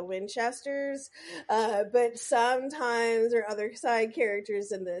about the Winchesters, but sometimes there are other side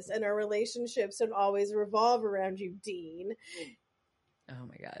characters in this, and our relationships don't always revolve around you, Dean. Oh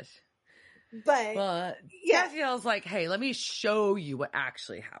my gosh. But Castiel's like, hey, let me show you what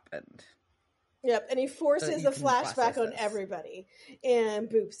actually happened. Yep, and he forces the flashback on everybody and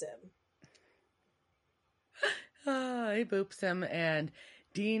boops him. He boops him, and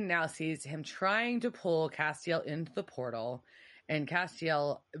Dean now sees him trying to pull Castiel into the portal, and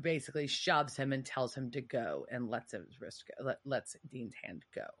Castiel basically shoves him and tells him to go and lets his wrist go, lets Dean's hand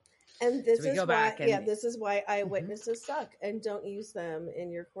go. And this is why eyewitnesses suck, and don't use them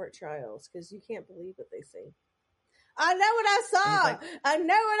in your court trials because you can't believe what they say. I know what I saw. I know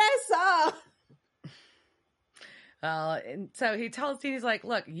what I saw. And so he tells Dean, he's like,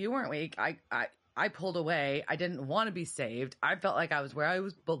 look, you weren't weak. I pulled away. I didn't want to be saved. I felt like I was where I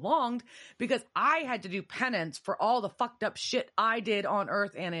belonged because I had to do penance for all the fucked up shit I did on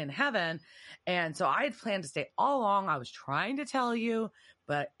earth and in heaven. And so I had planned to stay all along. I was trying to tell you,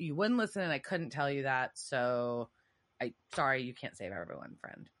 but you wouldn't listen and I couldn't tell you that. So sorry, you can't save everyone,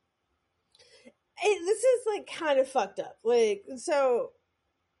 friend. This is like kind of fucked up. Like, so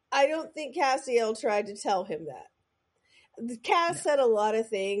I don't think Castiel tried to tell him that. Cass said a lot of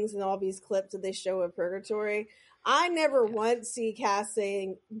things in all these clips that they show of Purgatory. I never once see Cass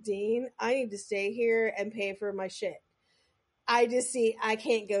saying, Dean, I need to stay here and pay for my shit. I just see I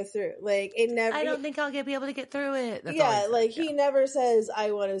can't go through. Like, it never. I don't think I'll be able to get through it. That's he never says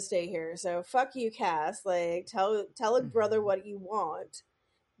I want to stay here. So fuck you, Cass. Like, tell a brother what you want,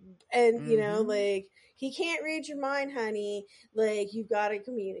 and you know, like, he can't read your mind, honey. Like, you've got to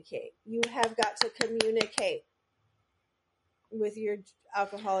communicate. You have got to communicate with your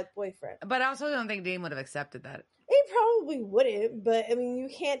alcoholic boyfriend. But I also don't think Dean would have accepted that. He probably wouldn't, but I mean, you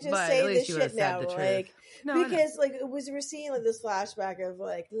can't just say this shit now, like, because like we're seeing like this flashback of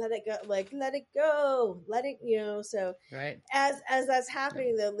like let it go, you know. So as that's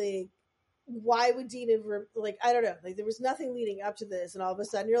happening, though, like, why would Dean have like, I don't know, like there was nothing leading up to this, and all of a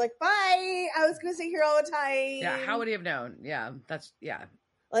sudden you're like, bye, I was going to stay here all the time. Yeah, how would he have known? Yeah, that's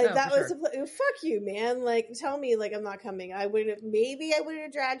Like, that was fuck you, man. Like, tell me, like, I'm not coming. I would have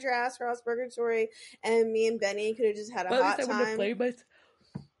dragged your ass across Purgatory, and me and Benny could have just had a hot time.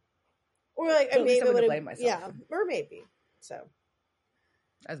 Or like, or maybe I would have myself. Yeah, or maybe. So,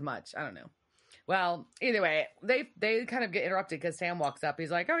 as much, I don't know. Well, either way, they kind of get interrupted because Sam walks up.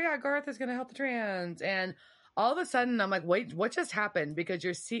 He's like, "Oh yeah, Garth is going to help the trans," and all of a sudden, I'm like, "Wait, what just happened?" Because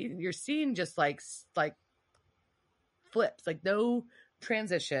your scene just like flips, like no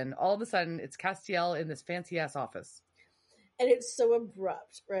transition. All of a sudden it's Castiel in this fancy ass office, and it's so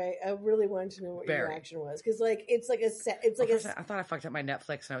abrupt, right? I really wanted to know what your reaction was, because like it's like I thought I fucked up my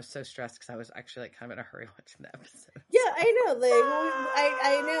Netflix and I was so stressed because I was actually like kind of in a hurry watching the episode. Yeah, I know, like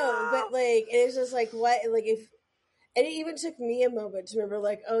I know, but like it's just like, what, like, if, and it even took me a moment to remember,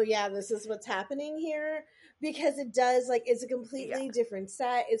 like, oh yeah, this is what's happening here, because it does, like, it's a completely different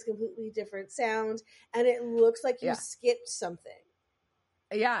set, it's completely different sound, and it looks like you skipped something.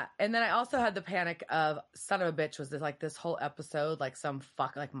 Yeah, and then I also had the panic of son of a bitch, was this whole episode like some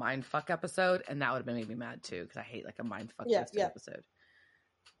mind fuck episode, and that would have made me mad too, because I hate like a mind fuck episode.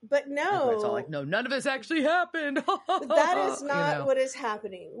 But no, it's all like, no, none of this actually happened. But that is not what is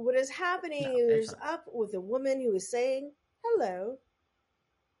happening. What is happening is up with a woman who is saying hello.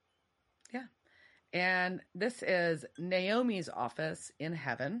 Yeah. And this is Naomi's office in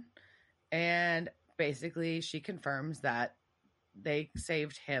heaven. And basically she confirms that they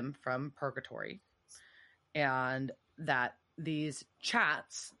saved him from purgatory and that these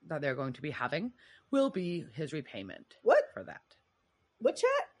chats that they're going to be having will be his repayment. What? For that. What chat?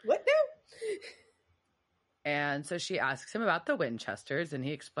 What now? And so she asks him about the Winchesters, and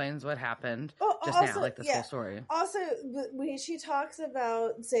he explains what happened now, like this whole story. Also, when she talks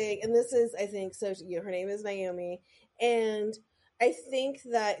about saying, and this is, I think, so her name is Naomi, and I think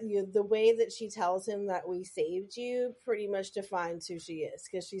that the way that she tells him that we saved you pretty much defines who she is,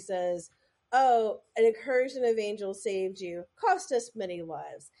 because she says, oh, an incursion of angels saved you, cost us many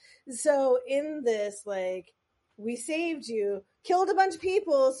lives. So in this, like, we saved you, killed a bunch of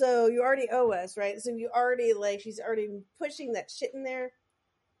people, so you already owe us, right? So you already, like, she's already pushing that shit in there.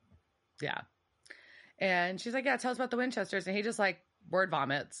 Yeah. And she's like, yeah, tell us about the Winchesters. And he just, like, word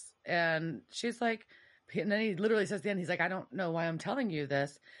vomits. And she's like, and then he literally says at the end, he's like, I don't know why I'm telling you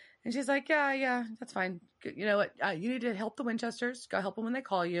this. And she's like, yeah, that's fine. You know what? You need to help the Winchesters. Go help them when they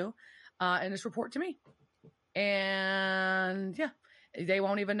call you. And just report to me. And, yeah, they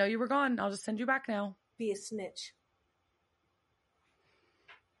won't even know you were gone. I'll just send you back now. Be a snitch.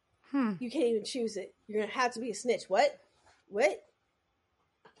 You can't even choose it. You're going to have to be a snitch. What?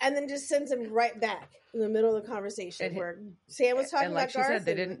 And then just sends him right back in the middle of the conversation where Sam was talking about Garth. And like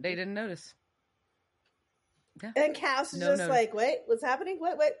she said, they didn't notice. Yeah. And Cass is like, wait, what's happening?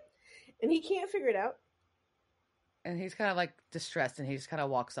 What? And he can't figure it out. And he's kind of like distressed, and he just kind of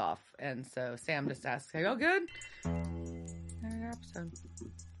walks off. And so Sam just asks, "Are you all good?" Episode.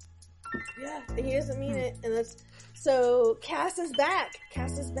 Yeah, and he doesn't mean it, and that's so. Cass is back.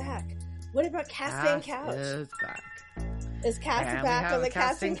 What about casting couch? Is back. Is Cass back on the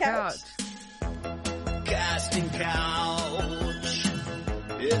casting couch? Casting couch.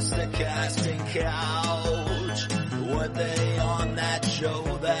 It's the casting couch. Were they on that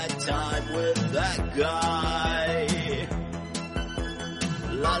show that time with that guy?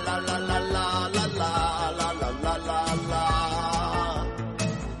 La la la la la la la la la la la.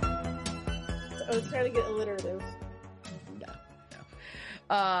 I was trying to get alliterative.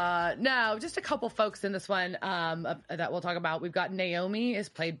 No, just a couple folks in this one that we'll talk about. We've got Naomi is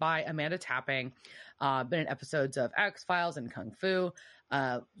played by Amanda Tapping, been in episodes of X-Files and Kung Fu.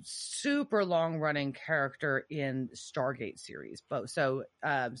 Super long running character in Stargate series. So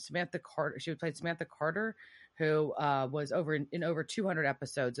Samantha Carter, she played Samantha Carter, who was in over 200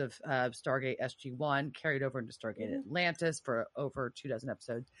 episodes of Stargate SG-1, carried over into Stargate Atlantis for over 24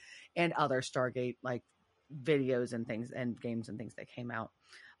 episodes, and other Stargate like videos and things and games and things that came out.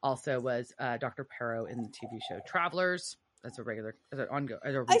 Also was Dr. Perro in the TV show Travelers. That's a regular, as an ongoing.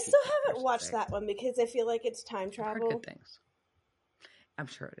 I still haven't watched that one because I feel like it's time travel. I've heard good things. I'm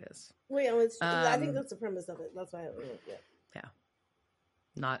sure it is. Well, I think that's the premise of it. That's why. Yeah.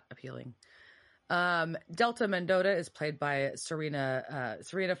 Not appealing. Delta Mendota is played by Serena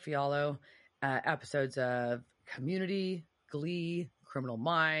Fiallo. Episodes of Community, Glee, Criminal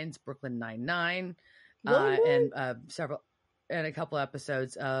Minds, Brooklyn Nine-Nine, and a couple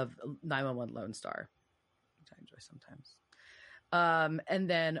episodes of 911 Lone Star, which I enjoy sometimes. And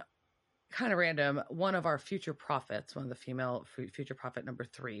then, kind of random, one of our future prophets, one of the female future prophet number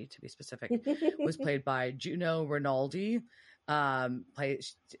 3 to be specific, was played by Juno Rinaldi. Juno,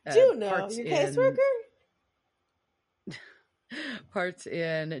 your caseworker? Parts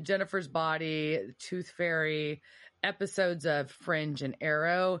in Jennifer's Body, Tooth Fairy, episodes of Fringe and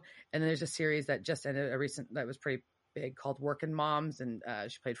Arrow, and then there's a series that just ended that was pretty big called Working Moms, and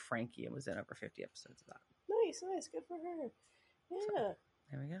she played Frankie and was in over 50 episodes of that. Nice, good for her. Yeah. So,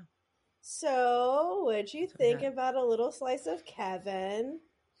 there we go. So, what'd you think about a little slice of Kevin?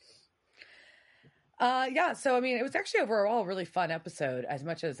 Yeah, so I mean, it was actually overall a really fun episode. As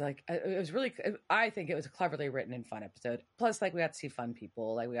much as like it was really, I think it was a cleverly written and fun episode. Plus, like we got to see fun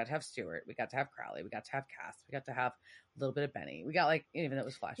people. Like we got to have Stuart, we got to have Crowley, we got to have Cass, we got to have a little bit of Benny. We got like even though it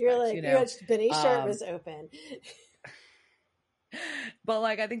was flashbacks. You're like, Benny's shirt was open. But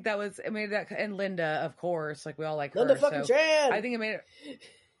like I think that was and Linda, of course, like we all like Linda her. fucking Tran. I think it made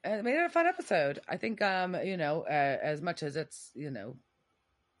it a fun episode. I think as much as it's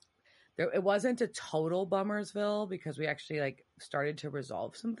it wasn't a total Bummersville because we actually like started to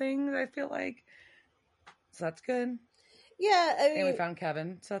resolve some things, I feel like. So that's good. Yeah. I mean, and we found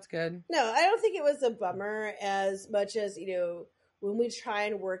Kevin, so that's good. No, I don't think it was a bummer as much as, when we try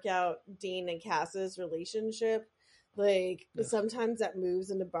and work out Dean and Cass's relationship, Like, sometimes that moves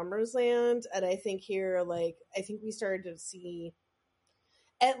into Bummer's Land, and I think here, like, I think we started to see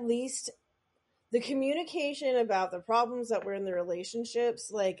at least the communication about the problems that were in the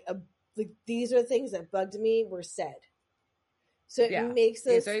relationships, like these are things that bugged me, were said. So it makes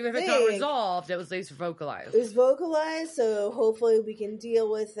us so even if it's not resolved, it was at least vocalized. It was vocalized, so hopefully we can deal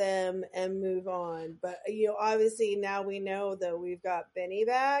with them and move on. But, you know, obviously now we know that we've got Benny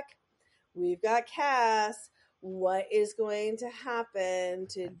back, we've got Cass. What is going to happen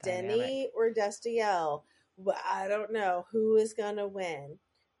to Denny or Destiel? Well, I don't know. Who is going to win?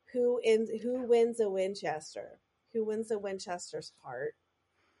 Who wins a Winchester? Who wins a Winchester's heart?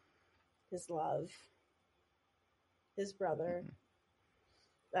 His love? His brother?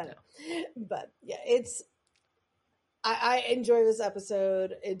 I don't know. But yeah, it's I enjoy this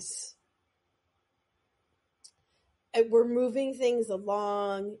episode. We're moving things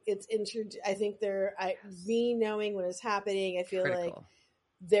along. It's I think me knowing what is happening, I feel like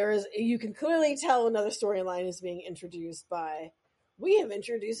you can clearly tell another storyline is being introduced by, we have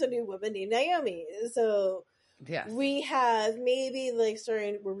introduced a new woman named Naomi. So we have maybe like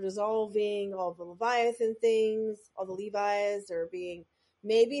we're resolving all the Leviathan things, all the Levis are being,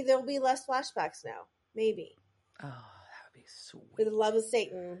 maybe there'll be less flashbacks now. Maybe. Oh, that would be sweet. For the love of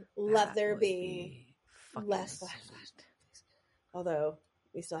Satan, let there be less flashbacks. Although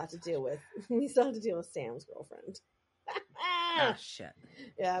we still have to deal with Sam's girlfriend. Oh shit.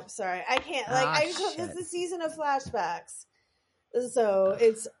 Yeah, sorry. I can't I just hope this is a season of flashbacks. So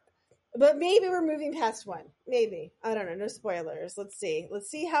but maybe we're moving past one. Maybe. I don't know. No spoilers. Let's see. Let's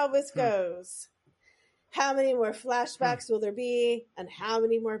see how this goes. How many more flashbacks will there be? And how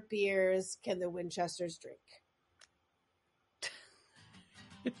many more beers can the Winchesters drink?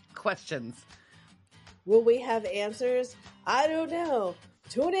 Questions. Will we have answers? I don't know.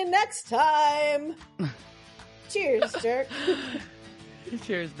 Tune in next time. Cheers, jerk.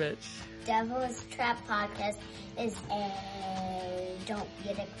 Cheers, bitch. Devil's Trap Podcast is a Don't Be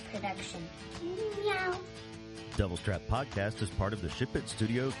a Dick production. Meow. Devil's Trap Podcast is part of the Ship It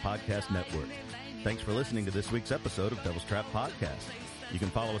Studios Podcast Network. Thanks for listening to this week's episode of Devil's Trap Podcast. You can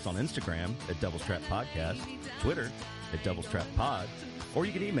follow us on Instagram at Devil's Trap Podcast, Twitter at Devil's Trap Pod, or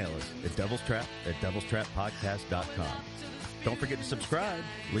you can email us at devilstrap@devilstrappodcast.com. Don't forget to subscribe,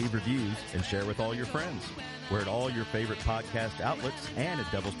 leave reviews, and share with all your friends. We're at all your favorite podcast outlets and at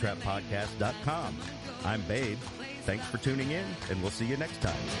devilstrappodcast.com. I'm Babe. Thanks for tuning in, and we'll see you next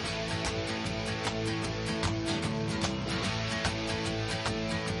time.